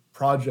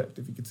project,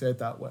 if you could say it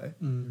that way.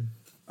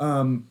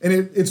 And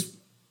it's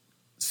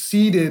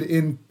seated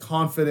in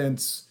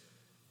confidence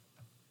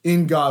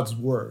in God's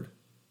word,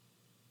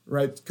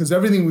 right? Because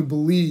everything we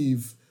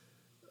believe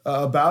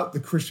about the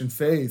Christian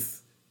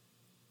faith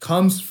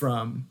comes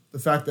from the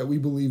fact that we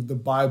believe the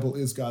Bible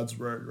is God's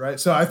word, right?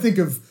 So I think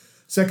of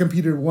 2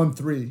 Peter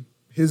 1:3,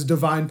 his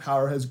divine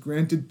power has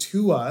granted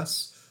to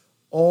us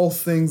all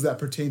things that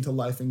pertain to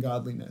life and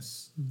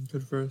godliness.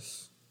 Good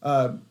verse.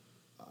 2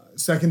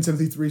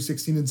 Timothy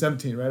 3:16 and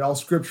 17, right? All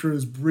scripture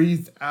is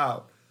breathed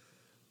out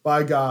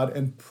by God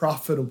and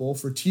profitable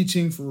for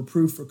teaching, for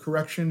reproof, for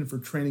correction, and for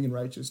training in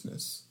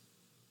righteousness,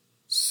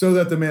 so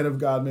that the man of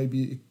God may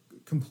be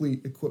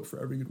complete, equipped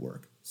for every good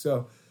work.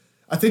 So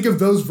I think of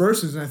those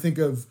verses and I think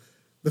of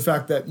the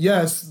fact that,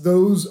 yes,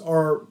 those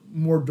are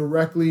more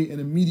directly and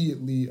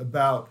immediately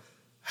about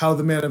how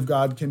the man of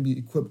God can be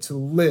equipped to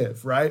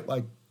live, right?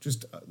 Like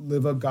just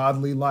live a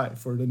godly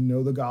life, or to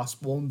know the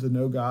gospel and to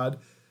know God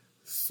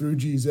through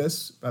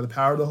Jesus by the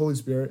power of the Holy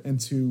Spirit and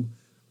to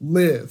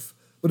live.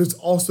 But it's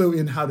also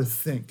in how to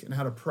think and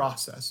how to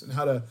process and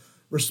how to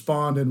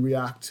respond and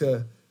react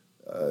to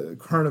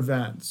current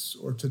events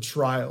or to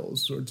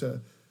trials or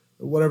to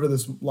whatever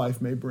this life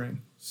may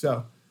bring.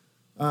 So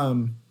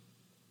in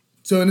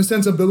a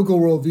sense, a biblical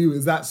worldview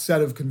is that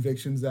set of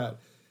convictions that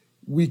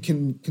we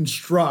can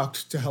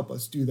construct to help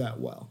us do that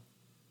well.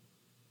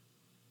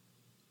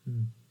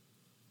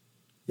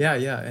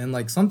 Yeah. And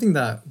like something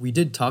that we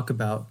did talk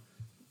about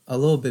a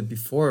little bit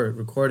before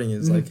recording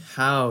is like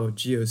how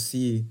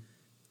GOC,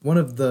 one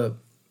of the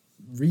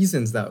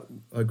reasons that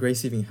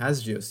Grace Haven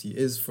has GOC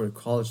is for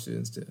college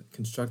students to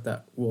construct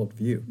that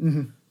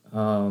worldview.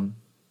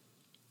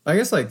 I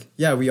guess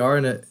we are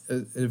in a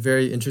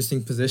very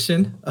interesting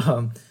position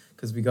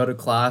because we go to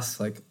class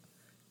like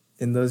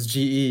in those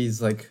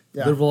GEs,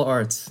 liberal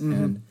arts,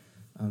 and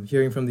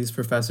hearing from these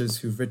professors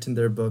who've written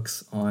their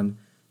books on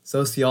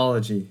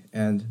sociology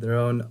and their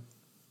own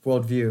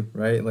worldview,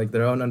 right? Like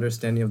their own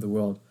understanding of the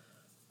world.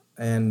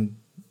 And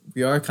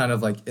we are kind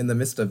of like in the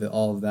midst of it,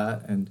 all of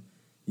that. And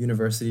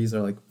universities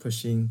are like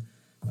pushing,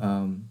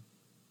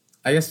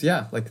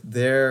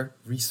 their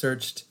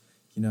researched,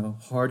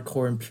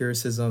 hardcore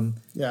empiricism.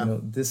 Yeah.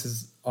 This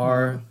is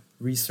our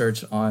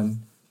research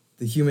on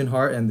the human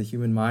heart and the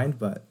human mind.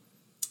 But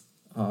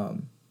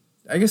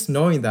I guess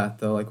knowing that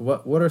though, like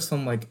what are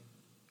some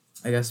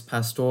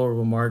pastoral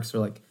remarks or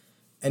like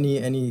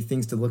any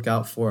things to look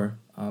out for,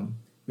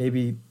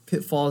 maybe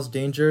pitfalls,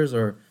 dangers,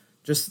 or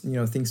just,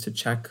 things to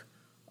check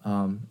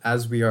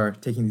as we are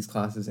taking these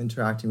classes,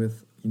 interacting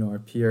with, our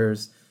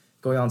peers,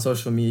 going on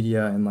social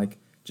media and like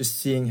just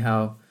seeing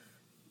how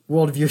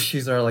worldview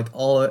issues are like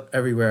all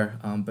everywhere,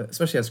 but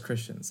especially as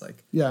Christians,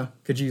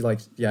 could you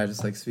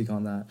just speak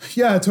on that?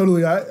 Yeah,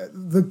 totally.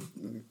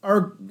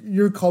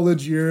 Your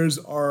college years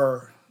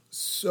are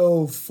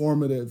so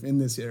formative in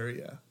this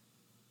area.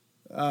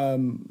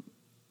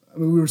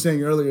 We were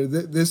saying earlier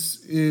that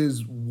this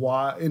is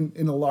why,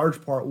 in a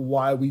large part,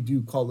 why we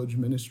do college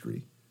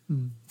ministry.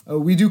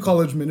 We do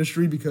college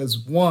ministry because,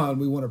 one,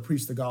 we want to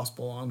preach the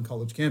gospel on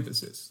college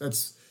campuses.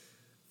 That's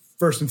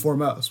first and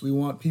foremost. We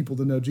want people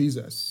to know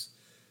Jesus.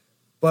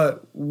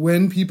 But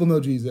when people know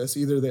Jesus,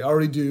 either they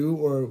already do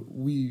or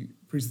we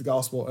preach the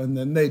gospel and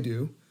then they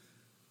do.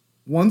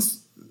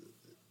 Once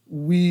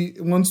we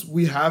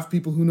have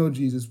people who know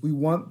Jesus, we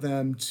want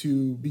them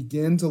to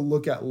begin to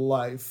look at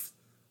life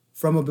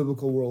from a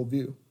biblical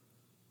worldview,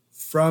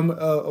 from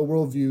a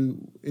worldview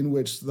in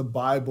which the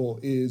Bible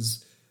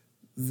is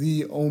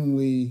the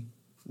only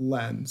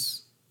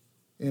lens,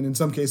 and in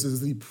some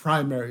cases, the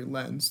primary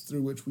lens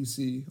through which we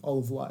see all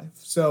of life.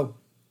 So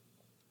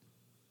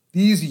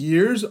these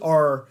years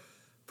are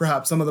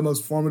perhaps some of the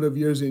most formative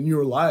years in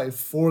your life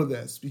for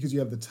this, because you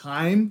have the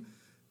time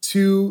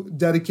to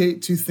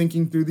dedicate to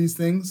thinking through these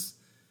things.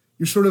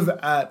 You're sort of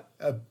at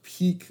a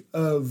peak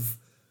of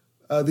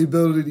the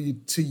ability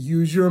to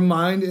use your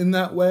mind in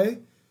that way.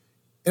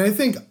 And I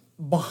think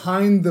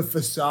behind the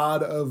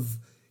facade of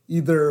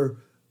either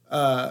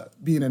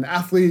being an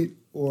athlete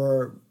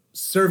or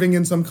serving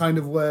in some kind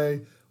of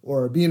way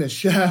or being a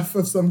chef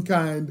of some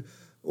kind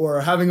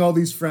or having all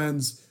these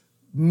friends,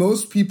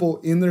 most people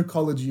in their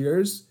college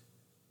years,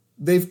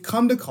 they've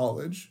come to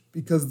college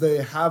because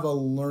they have a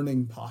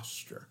learning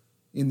posture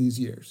in these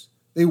years.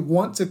 They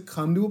want to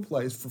come to a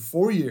place for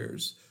 4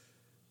 years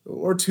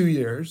or 2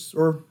 years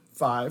or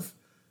 5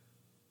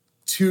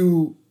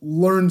 to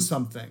learn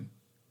something,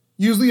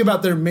 usually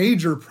about their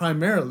major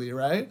primarily,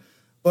 right?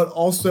 But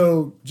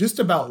also just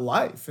about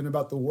life and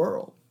about the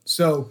world.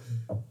 So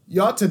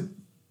you ought to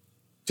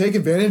take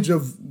advantage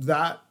of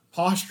that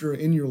posture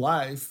in your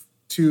life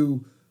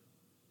to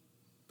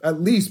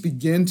at least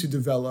begin to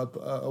develop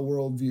a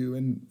worldview.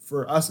 And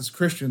for us as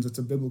Christians, it's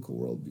a biblical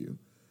worldview.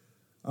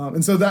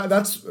 And so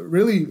that's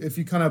really, if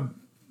you kind of,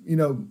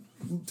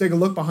 take a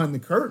look behind the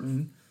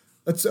curtain,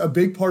 that's a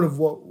big part of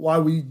why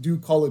we do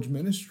college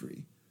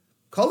ministry.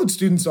 College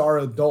students are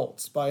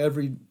adults by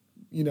every,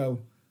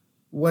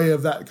 way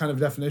of that kind of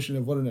definition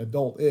of what an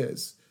adult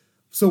is.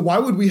 So why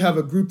would we have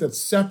a group that's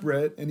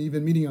separate and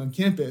even meeting on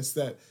campus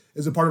that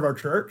is a part of our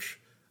church?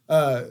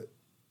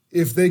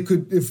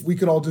 If we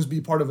could all just be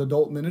part of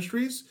adult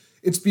ministries,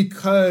 it's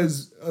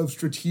because of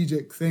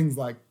strategic things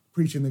like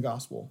preaching the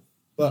gospel,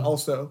 but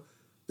also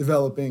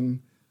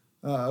developing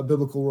a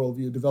biblical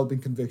worldview, developing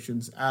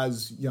convictions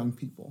as young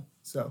people.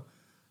 So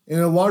in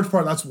a large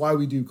part, that's why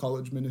we do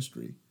college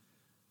ministry.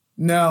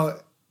 Now,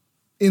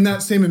 in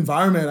that same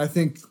environment, I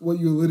think what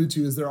you alluded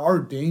to is there are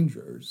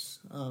dangers.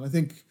 I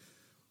think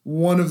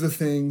one of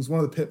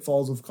the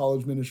pitfalls of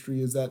college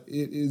ministry is that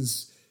it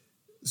is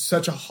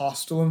such a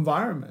hostile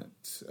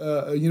environment.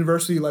 A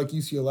university like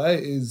UCLA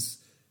is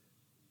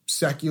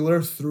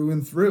secular through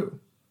and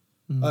through.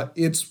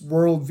 Its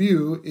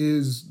worldview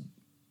is,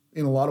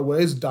 in a lot of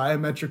ways,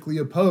 diametrically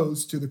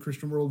opposed to the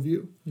Christian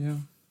worldview. Yeah.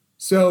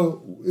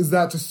 So is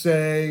that to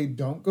say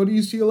don't go to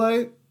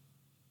UCLA?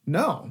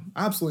 No,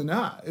 absolutely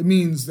not. It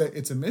means that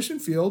it's a mission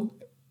field,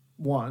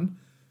 one,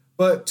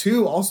 but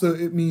two, also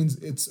it means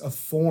it's a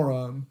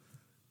forum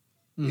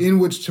in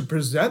which to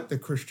present the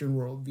Christian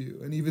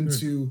worldview and even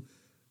to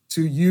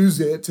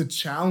use it to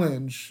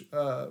challenge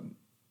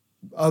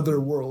other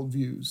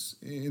worldviews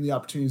in the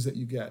opportunities that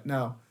you get.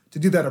 Now, to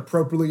do that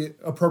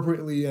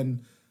appropriately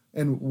and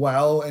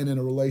well and in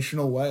a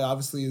relational way,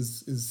 obviously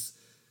is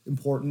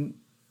important.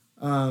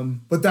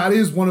 But that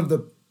is one of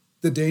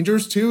the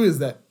dangers too, is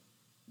that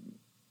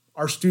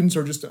our students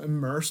are just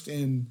immersed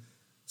in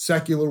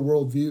secular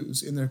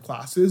worldviews in their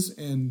classes,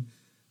 and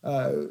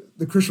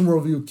the Christian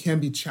worldview can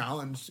be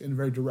challenged in a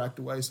very direct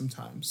way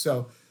sometimes.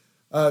 So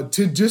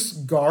to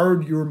just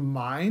guard your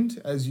mind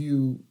as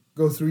you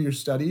go through your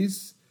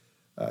studies,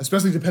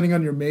 especially depending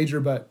on your major,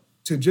 but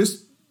to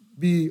just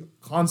be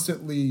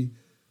constantly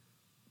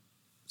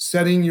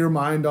setting your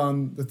mind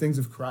on the things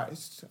of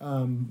Christ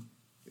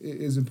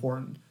is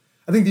important.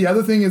 I think the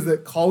other thing is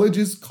that college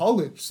is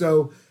college.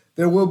 So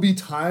there will be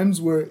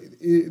times where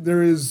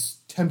there is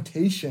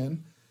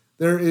temptation.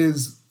 There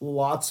is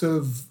lots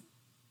of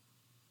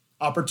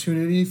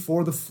opportunity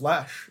for the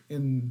flesh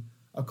in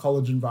a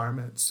college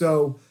environment.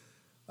 So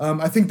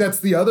I think that's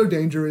the other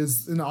danger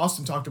is, and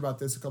Austin talked about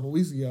this a couple of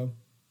weeks ago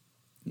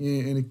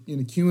in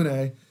a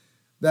Q&A,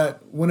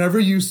 that whenever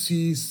you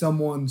see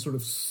someone sort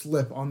of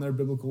slip on their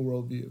biblical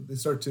worldview, they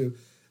start to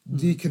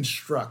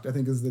deconstruct, I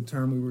think is the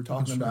term we were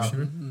talking about.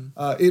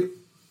 It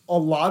a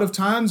lot of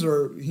times,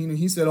 or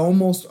he said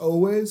almost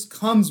always,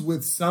 comes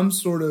with some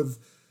sort of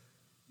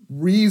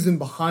reason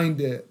behind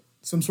it,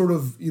 some sort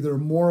of either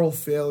moral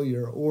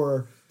failure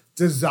or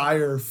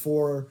desire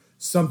for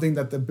something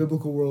that the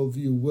biblical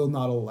worldview will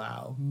not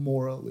allow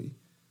morally.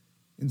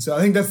 And so I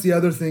think that's the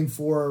other thing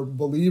for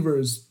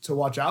believers to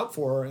watch out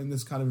for in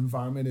this kind of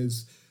environment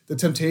is the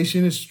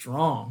temptation is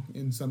strong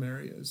in some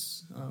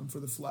areas for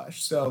the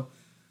flesh. So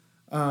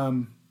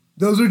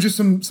those are just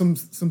some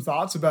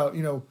thoughts about,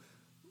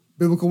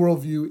 biblical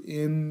worldview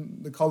in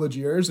the college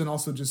years, and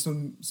also just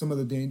some of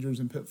the dangers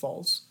and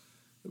pitfalls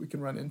that we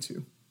can run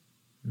into.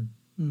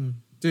 Dude,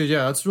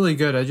 yeah, that's really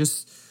good. I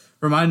just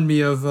reminded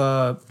me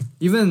of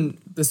even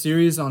the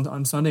series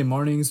on Sunday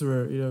mornings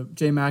where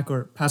J Mac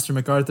or Pastor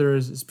MacArthur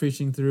is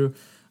preaching through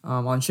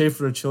on Shade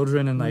for the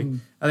Children, and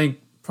I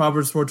think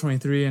Proverbs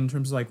 4:23 in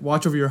terms of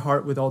watch over your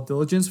heart with all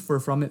diligence, for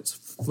from it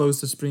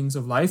flows the springs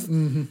of life.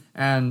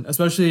 And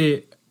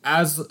especially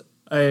as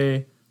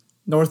a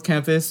North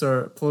Campus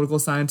or political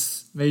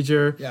science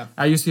major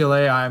at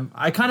UCLA,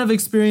 I kind of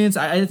experienced,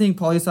 I think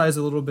poli-sci is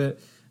a little bit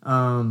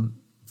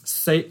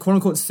quote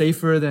unquote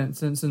safer than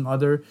some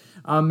other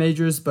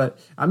majors, but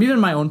even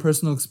my own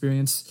personal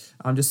experience,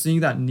 just seeing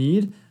that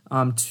need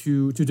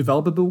to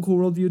develop a biblical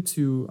worldview,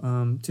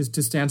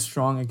 to stand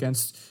strong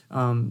against,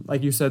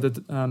 like you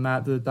said,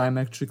 Matt, the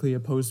diametrically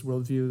opposed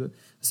worldview, the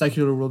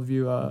secular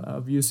worldview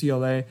of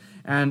UCLA,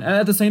 and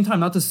at the same time,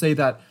 not to say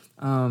that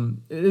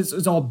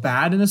it's all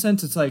bad in a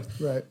sense. It's like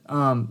right.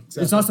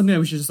 Exactly. It's not something that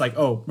we should just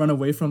run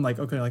away from.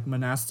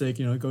 Monastic,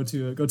 go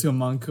to a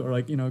monk,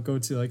 or go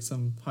to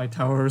some high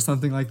tower or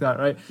something like that,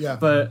 right? Yeah.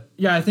 But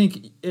yeah, I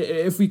think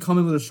if we come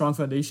in with a strong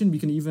foundation, we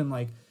can even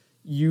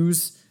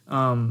use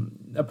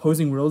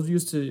opposing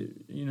worldviews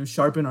to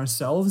sharpen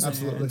ourselves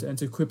and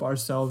to equip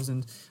ourselves,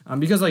 and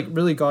because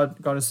really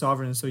God is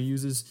sovereign, and so He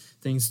uses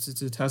things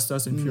to test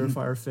us and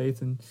purify our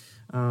faith,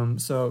 and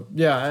so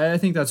yeah, I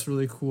think that's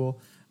really cool.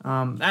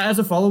 As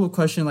a follow-up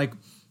question,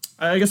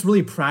 I guess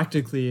really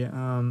practically,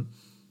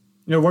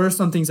 what are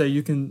some things that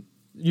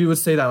you would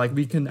say that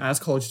we can, as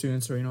college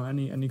students or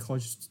any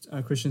college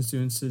Christian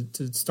students,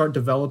 to start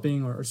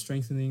developing or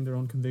strengthening their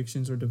own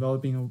convictions or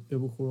developing a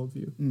biblical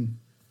worldview?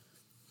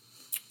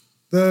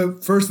 The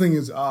first thing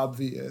is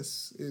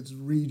obvious. It's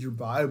read your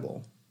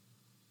Bible.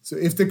 So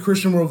if the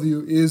Christian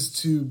worldview is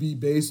to be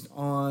based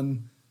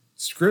on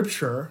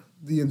Scripture,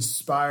 the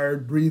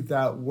inspired, breathed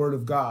out Word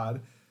of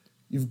God,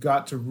 you've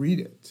got to read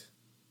it.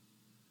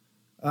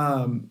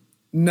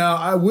 Now,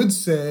 I would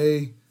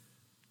say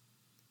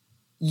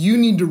you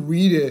need to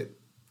read it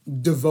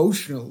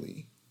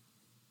devotionally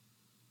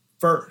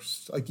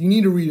first. Like, you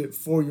need to read it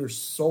for your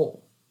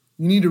soul.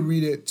 You need to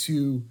read it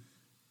to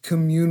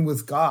commune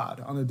with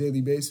God on a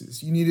daily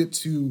basis. You need it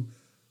to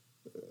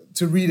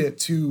read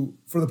it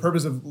for the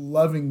purpose of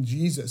loving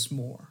Jesus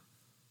more.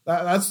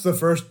 That's the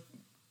first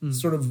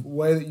sort of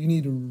way that you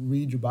need to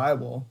read your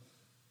Bible.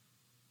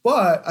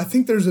 But I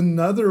think there's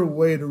another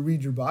way to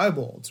read your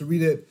Bible, to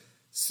read it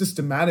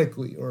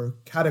systematically or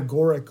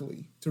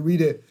categorically, to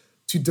read it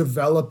to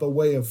develop a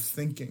way of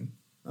thinking,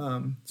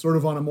 sort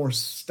of on a more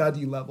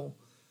study level.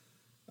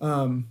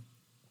 And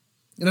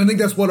I think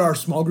that's what our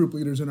small group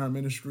leaders in our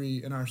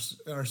ministry and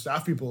our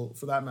staff people,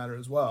 for that matter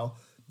as well,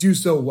 do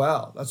so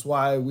well. That's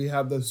why we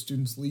have those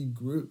students lead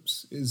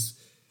groups, is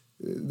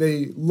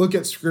they look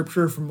at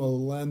Scripture from a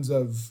lens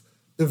of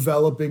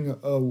developing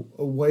a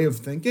way of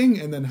thinking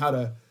and then how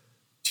to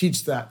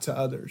teach that to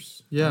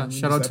others. Yeah,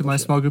 shout out to my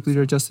small group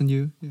leader, Justin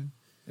Yu. Yeah.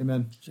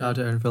 Amen. Shout out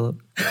to Aaron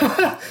Phillip.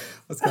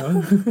 Let's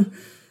go.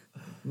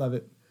 Love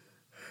it.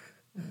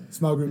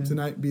 Small group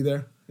tonight, be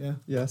there. Yeah.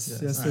 Yes, sir.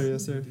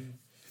 Yes, sir.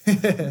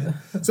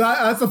 So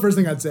that's the first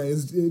thing I'd say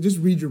is just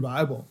read your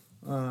Bible,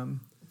 and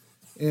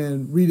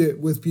read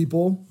it with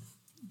people,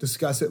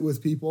 discuss it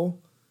with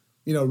people,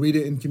 read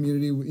it in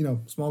community,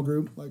 small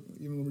group, like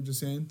even what we're just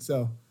saying.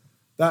 So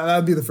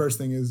that'd be the first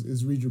thing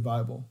is read your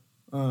Bible.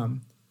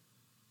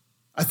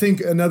 I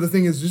think another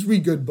thing is just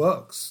read good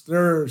books.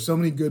 There are so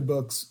many good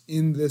books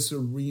in this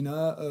arena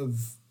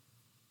of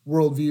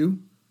worldview,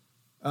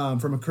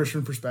 from a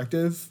Christian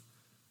perspective.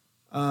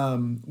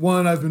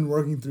 One I've been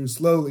working through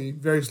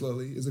very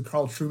slowly, is a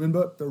Carl Trueman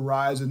book, The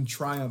Rise and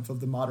Triumph of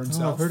the Modern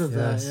Self. I've heard of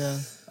that, yeah.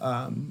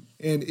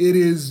 And it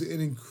is an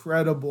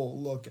incredible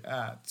look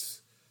at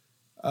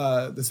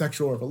the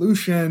sexual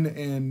revolution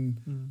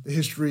and the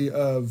history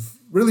of,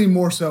 really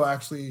more so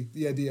actually,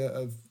 the idea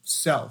of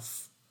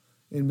self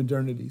in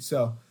modernity.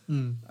 So,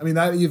 I mean,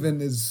 that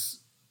even is,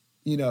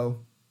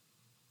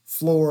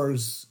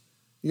 floors.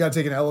 You got to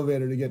take an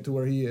elevator to get to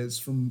where he is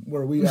from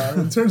where we are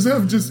in terms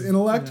of just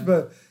intellect,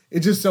 but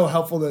it's just so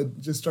helpful to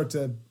just start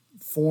to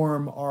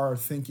form our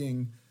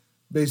thinking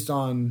based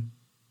on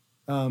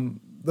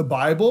the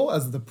Bible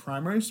as the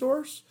primary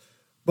source,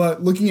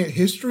 but looking at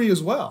history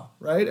as well,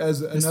 right?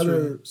 As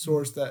another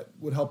source that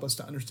would help us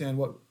to understand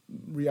what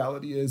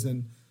reality is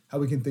and how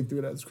we can think through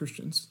it as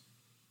Christians.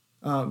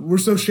 We're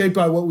so shaped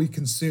by what we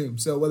consume.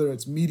 So whether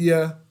it's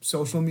media,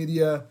 social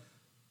media,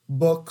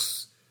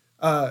 books,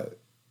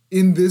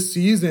 in this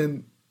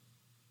season,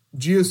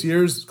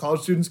 GOCers,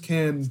 college students,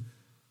 can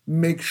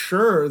make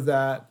sure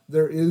that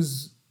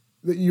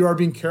that you are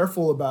being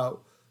careful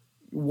about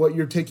what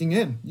you're taking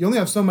in. You only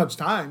have so much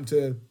time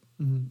to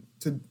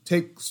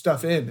take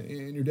stuff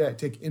in your day,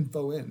 take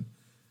info in.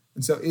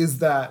 And so is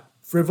that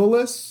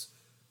frivolous,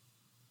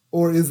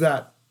 or is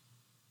that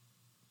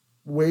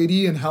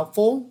weighty and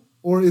helpful,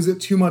 or is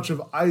it too much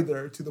of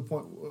either to the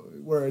point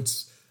where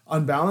it's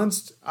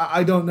unbalanced?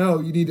 I don't know.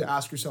 You need to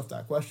ask yourself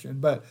that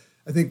question. But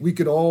I think we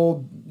could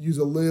all use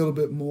a little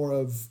bit more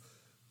of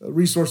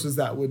resources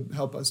that would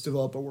help us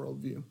develop a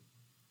worldview.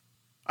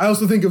 I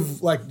also think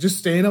of just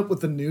staying up with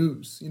the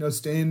news,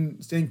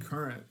 staying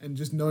current and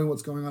just knowing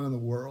what's going on in the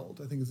world,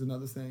 I think is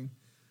another thing.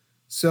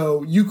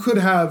 So you could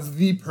have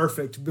the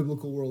perfect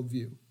biblical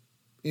worldview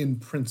in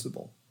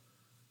principle.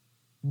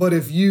 But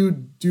if you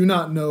do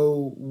not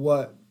know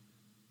what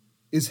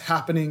is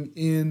happening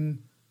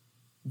in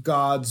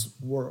God's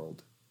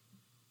world,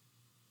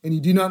 and you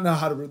do not know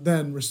how to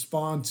then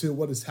respond to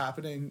what is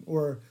happening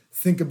or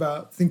think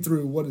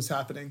through what is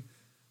happening,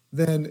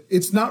 then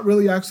it's not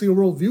really actually a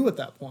worldview at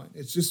that point.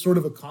 It's just sort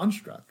of a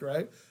construct,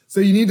 right?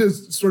 So you need to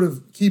sort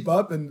of keep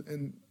up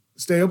and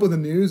stay up with the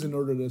news in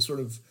order to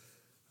sort of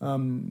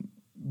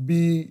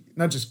be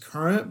not just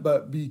current,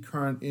 but be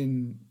current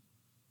in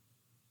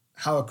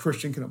how a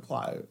Christian can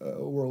apply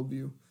a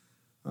worldview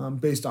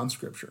based on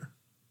Scripture.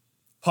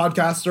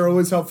 Podcasts are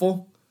always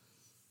helpful.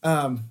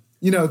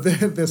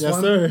 This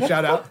one, sir.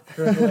 Shout out.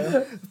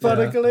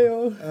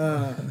 Parakaleo.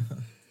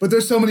 But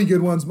there's so many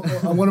good ones.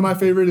 One of my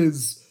favorite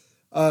is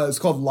it's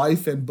called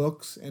Life and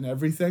Books and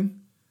Everything.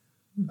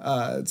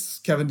 It's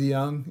Kevin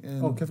DeYoung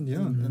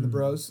and the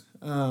Bros.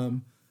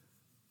 And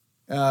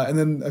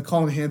then a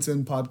Colin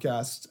Hanson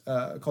podcast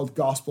called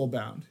Gospel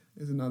Bound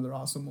is another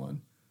awesome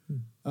one.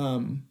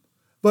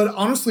 But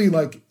honestly,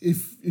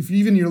 if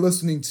even you're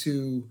listening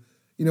to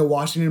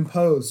Washington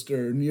Post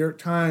or New York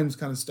Times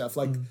kind of stuff,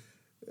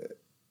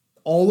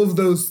 all of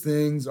those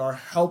things are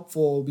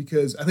helpful,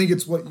 because I think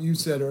it's what you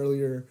said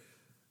earlier,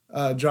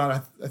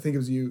 John, I think it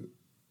was you.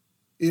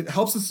 It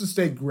helps us to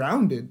stay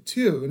grounded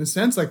too. In a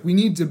sense, we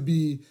need to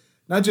be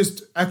not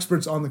just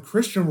experts on the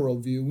Christian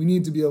worldview. We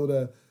need to be able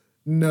to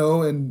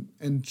know and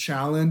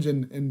challenge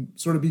and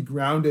sort of be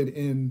grounded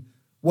in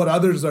what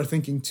others are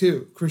thinking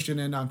too, Christian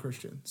and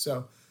non-Christian.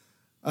 So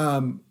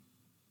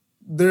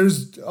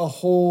there's a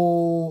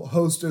whole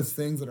host of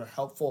things that are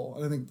helpful.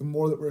 And I think the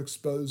more that we're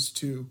exposed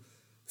to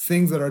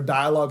things that are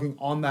dialoguing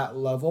on that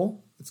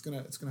level, it's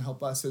gonna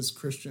help us as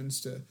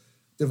Christians to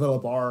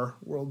develop our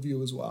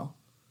worldview as well.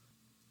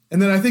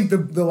 And then I think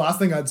the last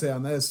thing I'd say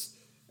on this,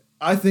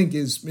 I think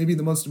is maybe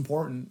the most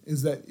important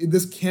is that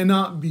this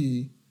cannot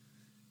be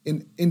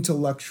an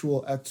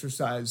intellectual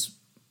exercise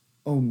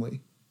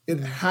only. It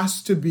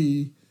has to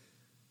be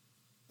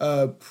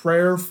a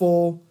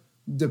prayerful,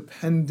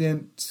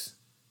 dependent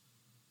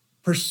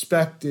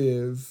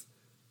perspective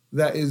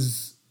that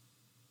is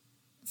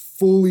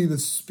fully the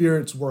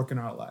Spirit's work in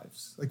our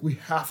lives. Like, we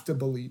have to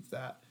believe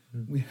that.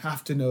 We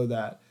have to know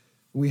that.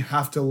 We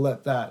have to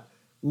let that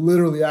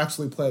literally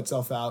actually play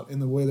itself out in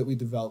the way that we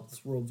develop this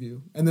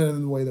worldview, and then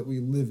in the way that we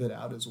live it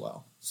out as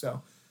well.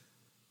 So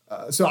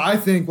I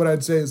think what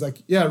I'd say is, like,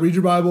 yeah, read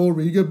your Bible,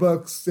 read good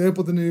books, stay up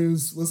with the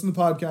news, listen to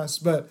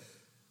podcasts, but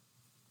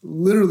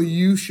literally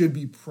you should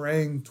be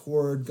praying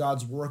toward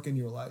God's work in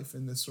your life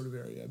in this sort of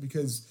area.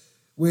 Because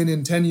when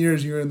in 10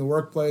 years you're in the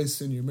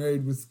workplace and you're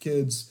married with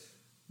kids,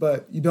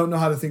 but you don't know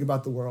how to think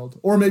about the world,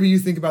 or maybe you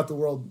think about the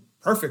world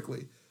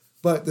perfectly,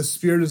 but the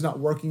Spirit is not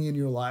working in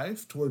your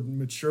life toward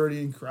maturity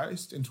in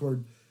Christ and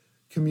toward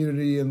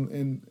community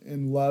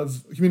and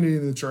love, community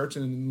in the church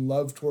and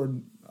love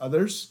toward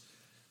others,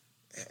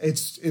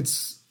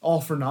 it's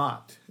all for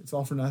naught. It's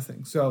all for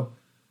nothing. So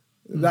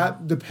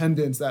that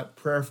dependence, that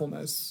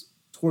prayerfulness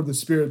toward the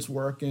Spirit's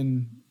work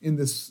in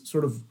this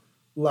sort of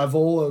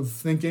level of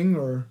thinking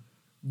or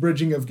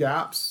bridging of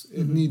gaps,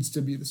 it needs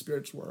to be the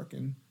Spirit's work.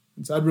 And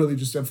so I'd really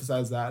just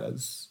emphasize that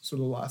as sort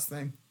of the last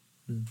thing.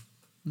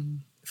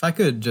 If I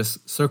could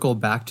just circle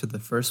back to the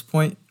first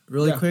point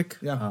really quick.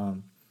 Yeah.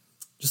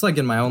 Just like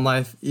in my own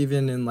life,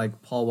 even in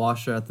like Paul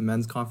Washer at the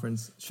men's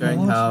conference, sharing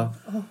how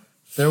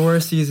there were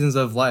seasons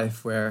of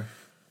life where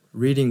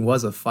reading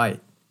was a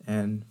fight.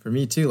 And for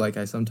me too, like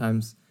I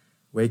sometimes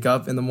wake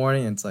up in the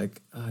morning and it's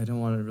like, oh, I don't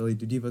want to really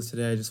do devos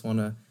today. I just want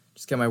to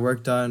just get my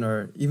work done.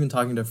 Or even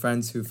talking to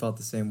friends who felt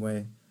the same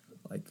way.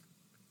 Like,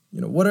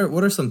 what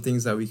are some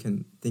things that we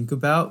can think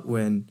about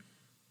when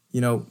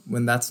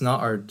that's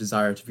not our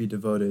desire to be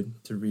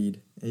devoted to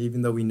read,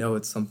 even though we know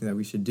it's something that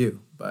we should do.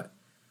 But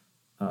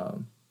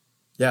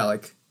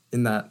like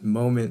in that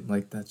moment,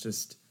 like that's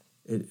just,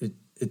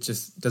 it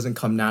just doesn't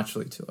come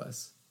naturally to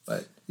us.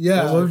 But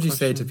what would you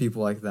say to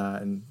people like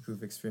that and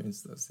who've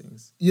experienced those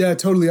things? Yeah,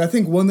 totally. I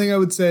think one thing I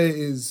would say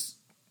is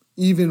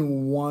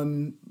even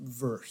one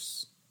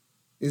verse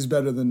is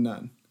better than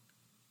none.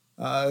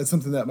 It's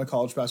something that my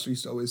college pastor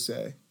used to always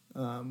say.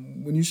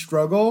 When you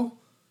struggle,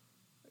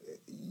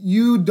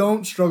 you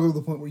don't struggle to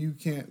the point where you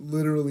can't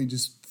literally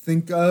just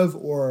think of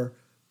or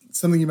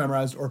something you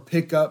memorized or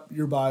pick up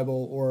your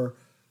Bible or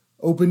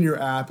open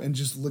your app and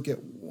just look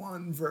at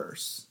one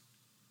verse.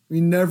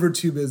 You're never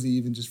too busy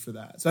even just for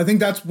that. So I think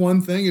that's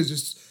one thing is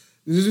just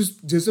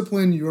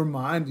discipline your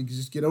mind to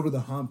just get over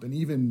the hump and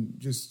even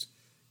just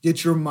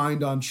get your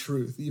mind on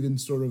truth, even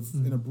sort of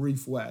in a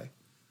brief way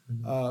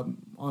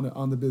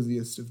on the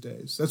busiest of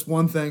days. That's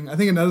one thing. I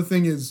think another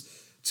thing is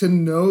to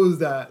know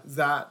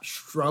that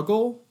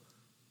struggle,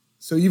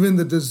 so even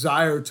the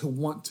desire to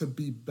want to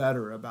be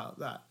better about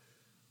that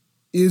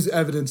is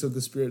evidence of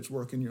the Spirit's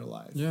work in your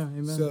life. Yeah,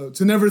 amen. So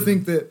to never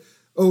think that,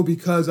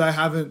 because I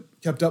haven't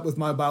kept up with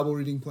my Bible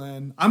reading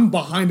plan. I'm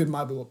behind in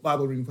my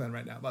Bible reading plan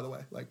right now, by the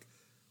way. Like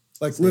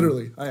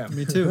literally, I am.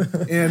 Me too.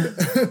 And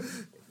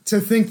to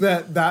think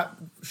that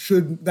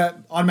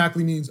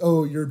automatically means,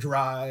 you're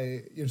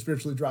dry, you're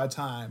spiritually dry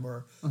time,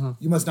 or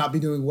you must not be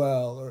doing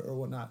well, or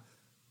whatnot.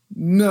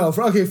 No,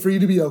 for you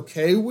to be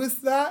okay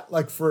with that,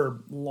 like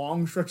for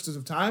long stretches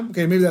of time,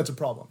 okay, maybe that's a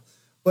problem.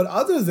 But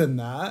other than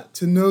that,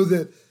 to know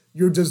that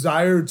your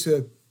desire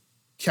to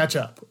catch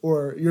up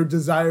or your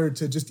desire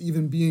to just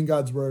even be in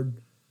God's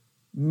word,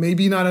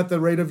 maybe not at the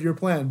rate of your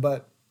plan,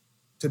 but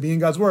to be in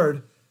God's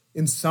word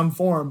in some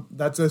form,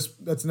 that's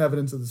an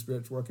evidence of the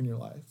Spirit's work in your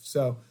life.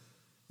 So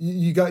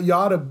you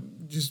ought to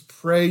just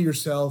pray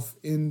yourself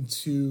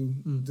into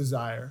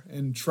desire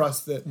and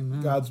trust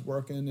that God's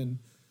working and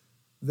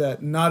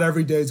that not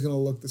every day is going to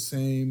look the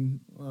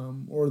same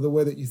or the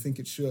way that you think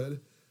it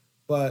should,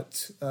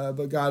 but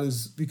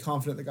be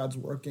confident that God's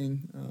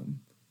working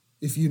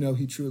if you know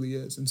He truly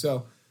is. And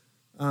so,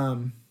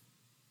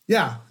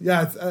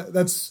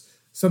 that's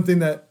something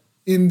that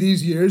in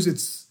these years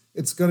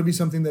it's going to be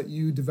something that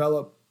you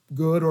develop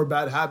good or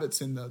bad habits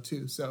in though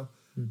too. So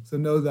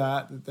know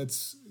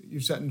that's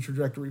you're setting a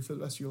trajectory for the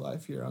rest of your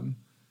life here on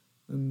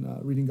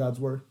reading God's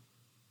word.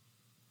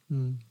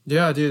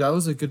 Yeah, dude, that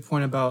was a good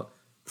point about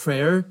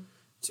prayer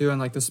too, and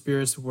like the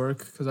Spirit's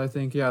work, because I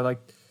think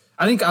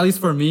at least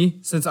for me,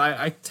 since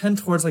I tend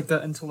towards like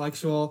the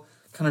intellectual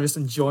kind of just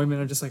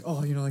enjoyment of just like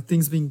like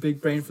things being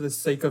big brain for the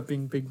sake of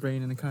being big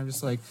brain, and kind of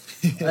just like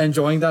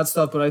enjoying that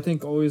stuff. But I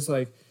think always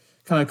like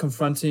kind of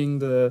confronting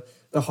the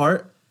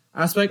heart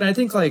aspect, and I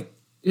think like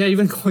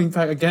even going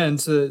back again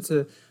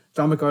to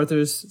John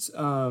MacArthur's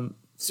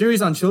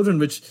series on children,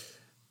 which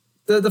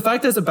the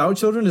fact that it's about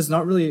children is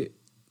not really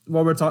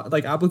what we're talking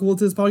like applicable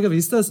to this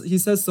podcast. He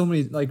says so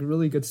many like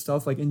really good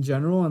stuff like in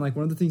general, and like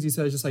one of the things he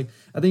said is just like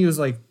I think he was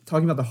like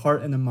talking about the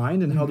heart and the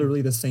mind and how they're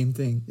really the same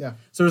thing. Yeah.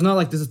 So there's not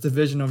like this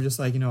division of just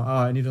like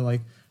I need to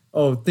like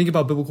think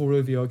about biblical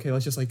review. Okay,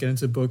 let's just like get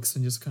into books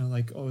and just kind of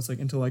like it's like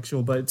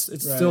intellectual, but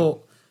it's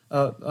still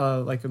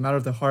like a matter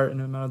of the heart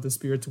and a matter of the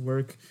Spirit to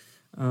work.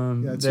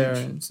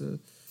 there.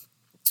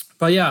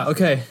 But yeah,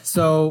 okay.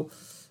 So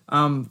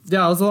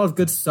yeah, it was a lot of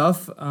good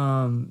stuff.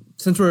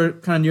 Since we're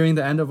kind of nearing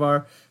the end of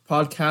our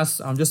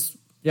podcast, just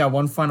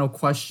one final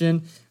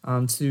question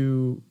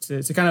to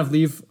kind of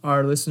leave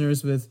our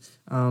listeners with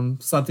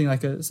something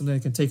they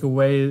can take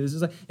away. Is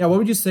just what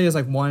would you say is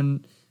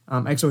one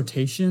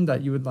exhortation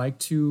that you would like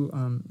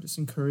to just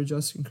encourage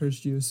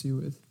GOC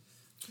with?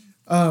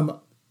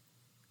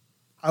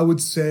 I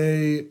would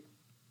say,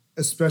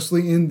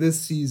 especially in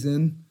this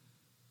season,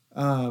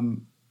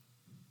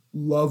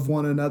 love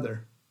one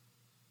another.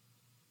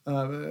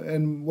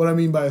 And what I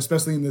mean by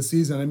especially in this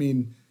season, I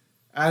mean,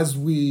 as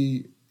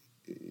we,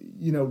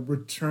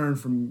 return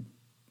from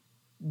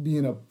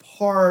being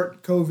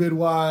apart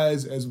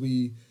COVID-wise, as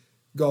we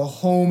go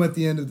home at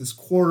the end of this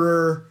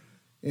quarter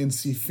and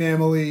see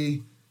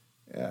family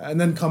and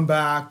then come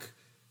back,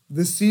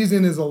 this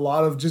season is a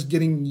lot of just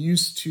getting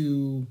used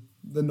to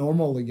the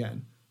normal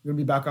again. We're going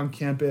to be back on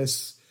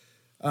campus.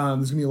 There's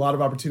going to be a lot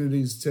of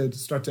opportunities to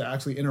start to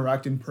actually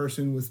interact in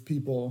person with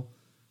people.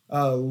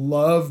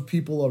 Love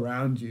people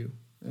around you.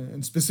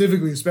 And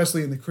specifically,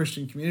 especially in the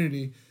Christian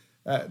community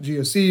at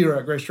GOC or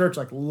at Grace Church,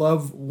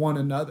 love one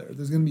another.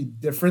 There's going to be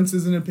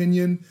differences in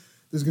opinion.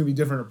 There's going to be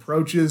different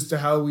approaches to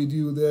how we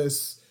do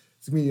this.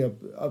 There's going to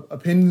be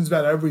opinions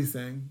about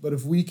everything. But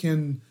if we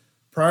can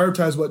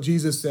prioritize what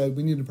Jesus said,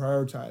 we need to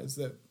prioritize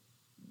that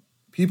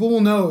people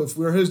will know if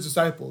we're his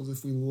disciples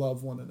if we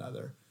love one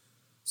another.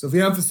 So if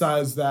we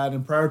emphasize that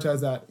and prioritize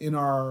that in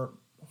our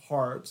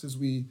hearts as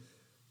we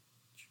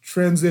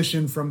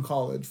transition from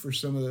college for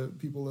some of the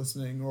people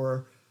listening,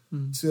 or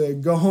to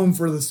go home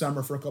for the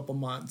summer for a couple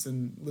months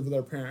and live with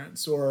our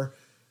parents, or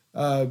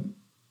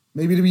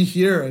maybe to be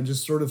here and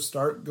just sort of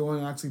start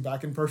going actually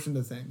back in person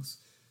to things.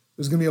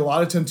 There's going to be a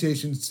lot of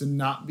temptations to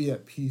not be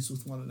at peace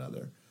with one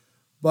another.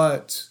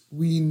 But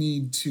we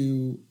need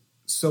to,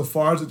 so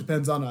far as it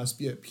depends on us,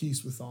 be at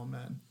peace with all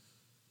men.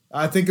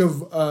 I think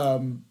of a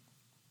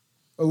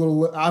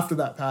little after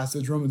that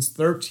passage, Romans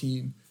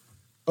 13,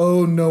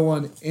 owe no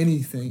one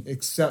anything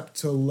except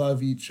to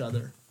love each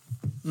other.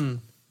 And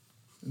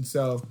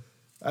so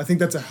I think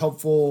that's a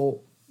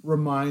helpful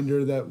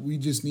reminder that we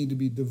just need to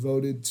be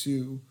devoted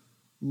to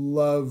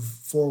love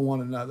for one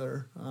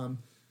another,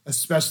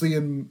 especially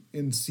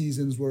in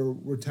seasons where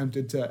we're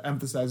tempted to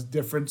emphasize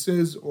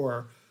differences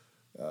or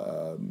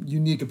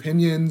unique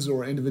opinions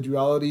or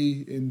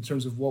individuality in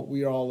terms of what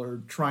we all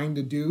are trying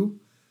to do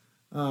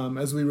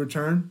as we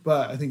return.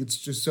 But I think it's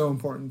just so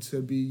important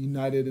to be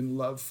united in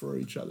love for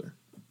each other.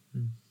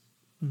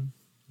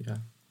 Yeah,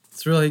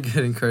 it's really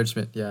good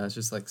encouragement. Yeah, it's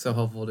just so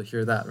helpful to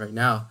hear that right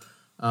now.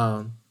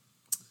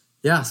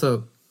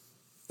 So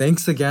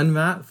thanks again,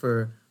 Matt,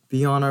 for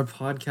being on our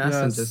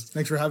podcast and just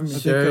thanks for having me.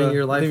 Sharing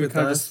your life with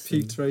us. Just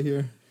peaked right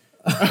here.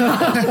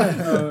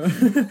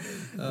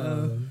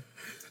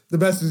 The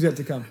best is yet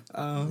to come.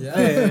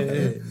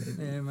 Hey,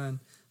 man.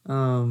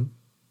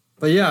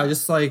 But yeah,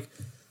 just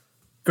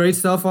great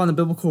stuff on the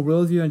biblical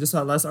worldview and just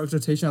that last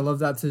exhortation. I love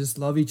that, to just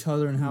love each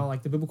other and how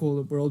the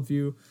biblical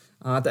worldview.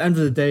 At the end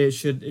of the day, it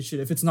should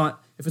if it's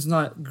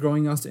not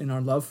growing us in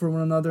our love for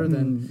one another,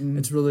 then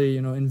it's really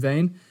in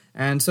vain.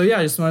 And so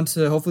I just want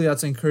to, hopefully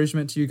that's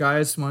encouragement to you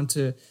guys. Want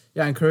to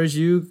encourage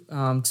you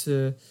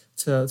to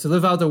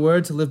live out the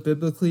word, to live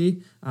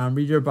biblically,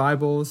 read your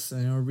Bibles,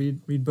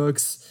 read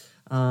books,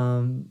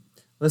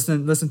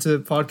 listen to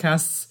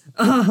podcasts,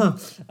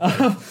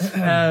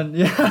 and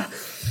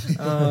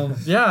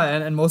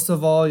and most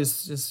of all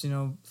is just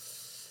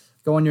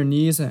go on your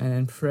knees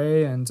and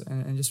pray and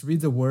just read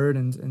the word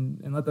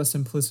and let that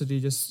simplicity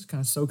just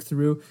kind of soak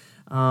through.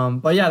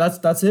 But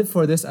that's it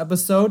for this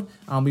episode.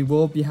 We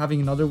will be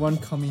having another one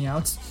coming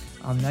out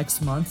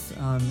next month,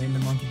 in the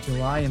month of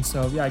July. And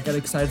so, I get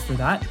excited for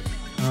that.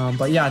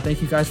 But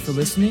thank you guys for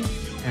listening.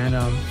 And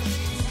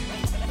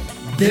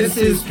this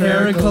is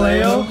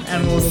Parakaleo,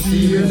 and we'll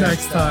see you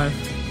next time.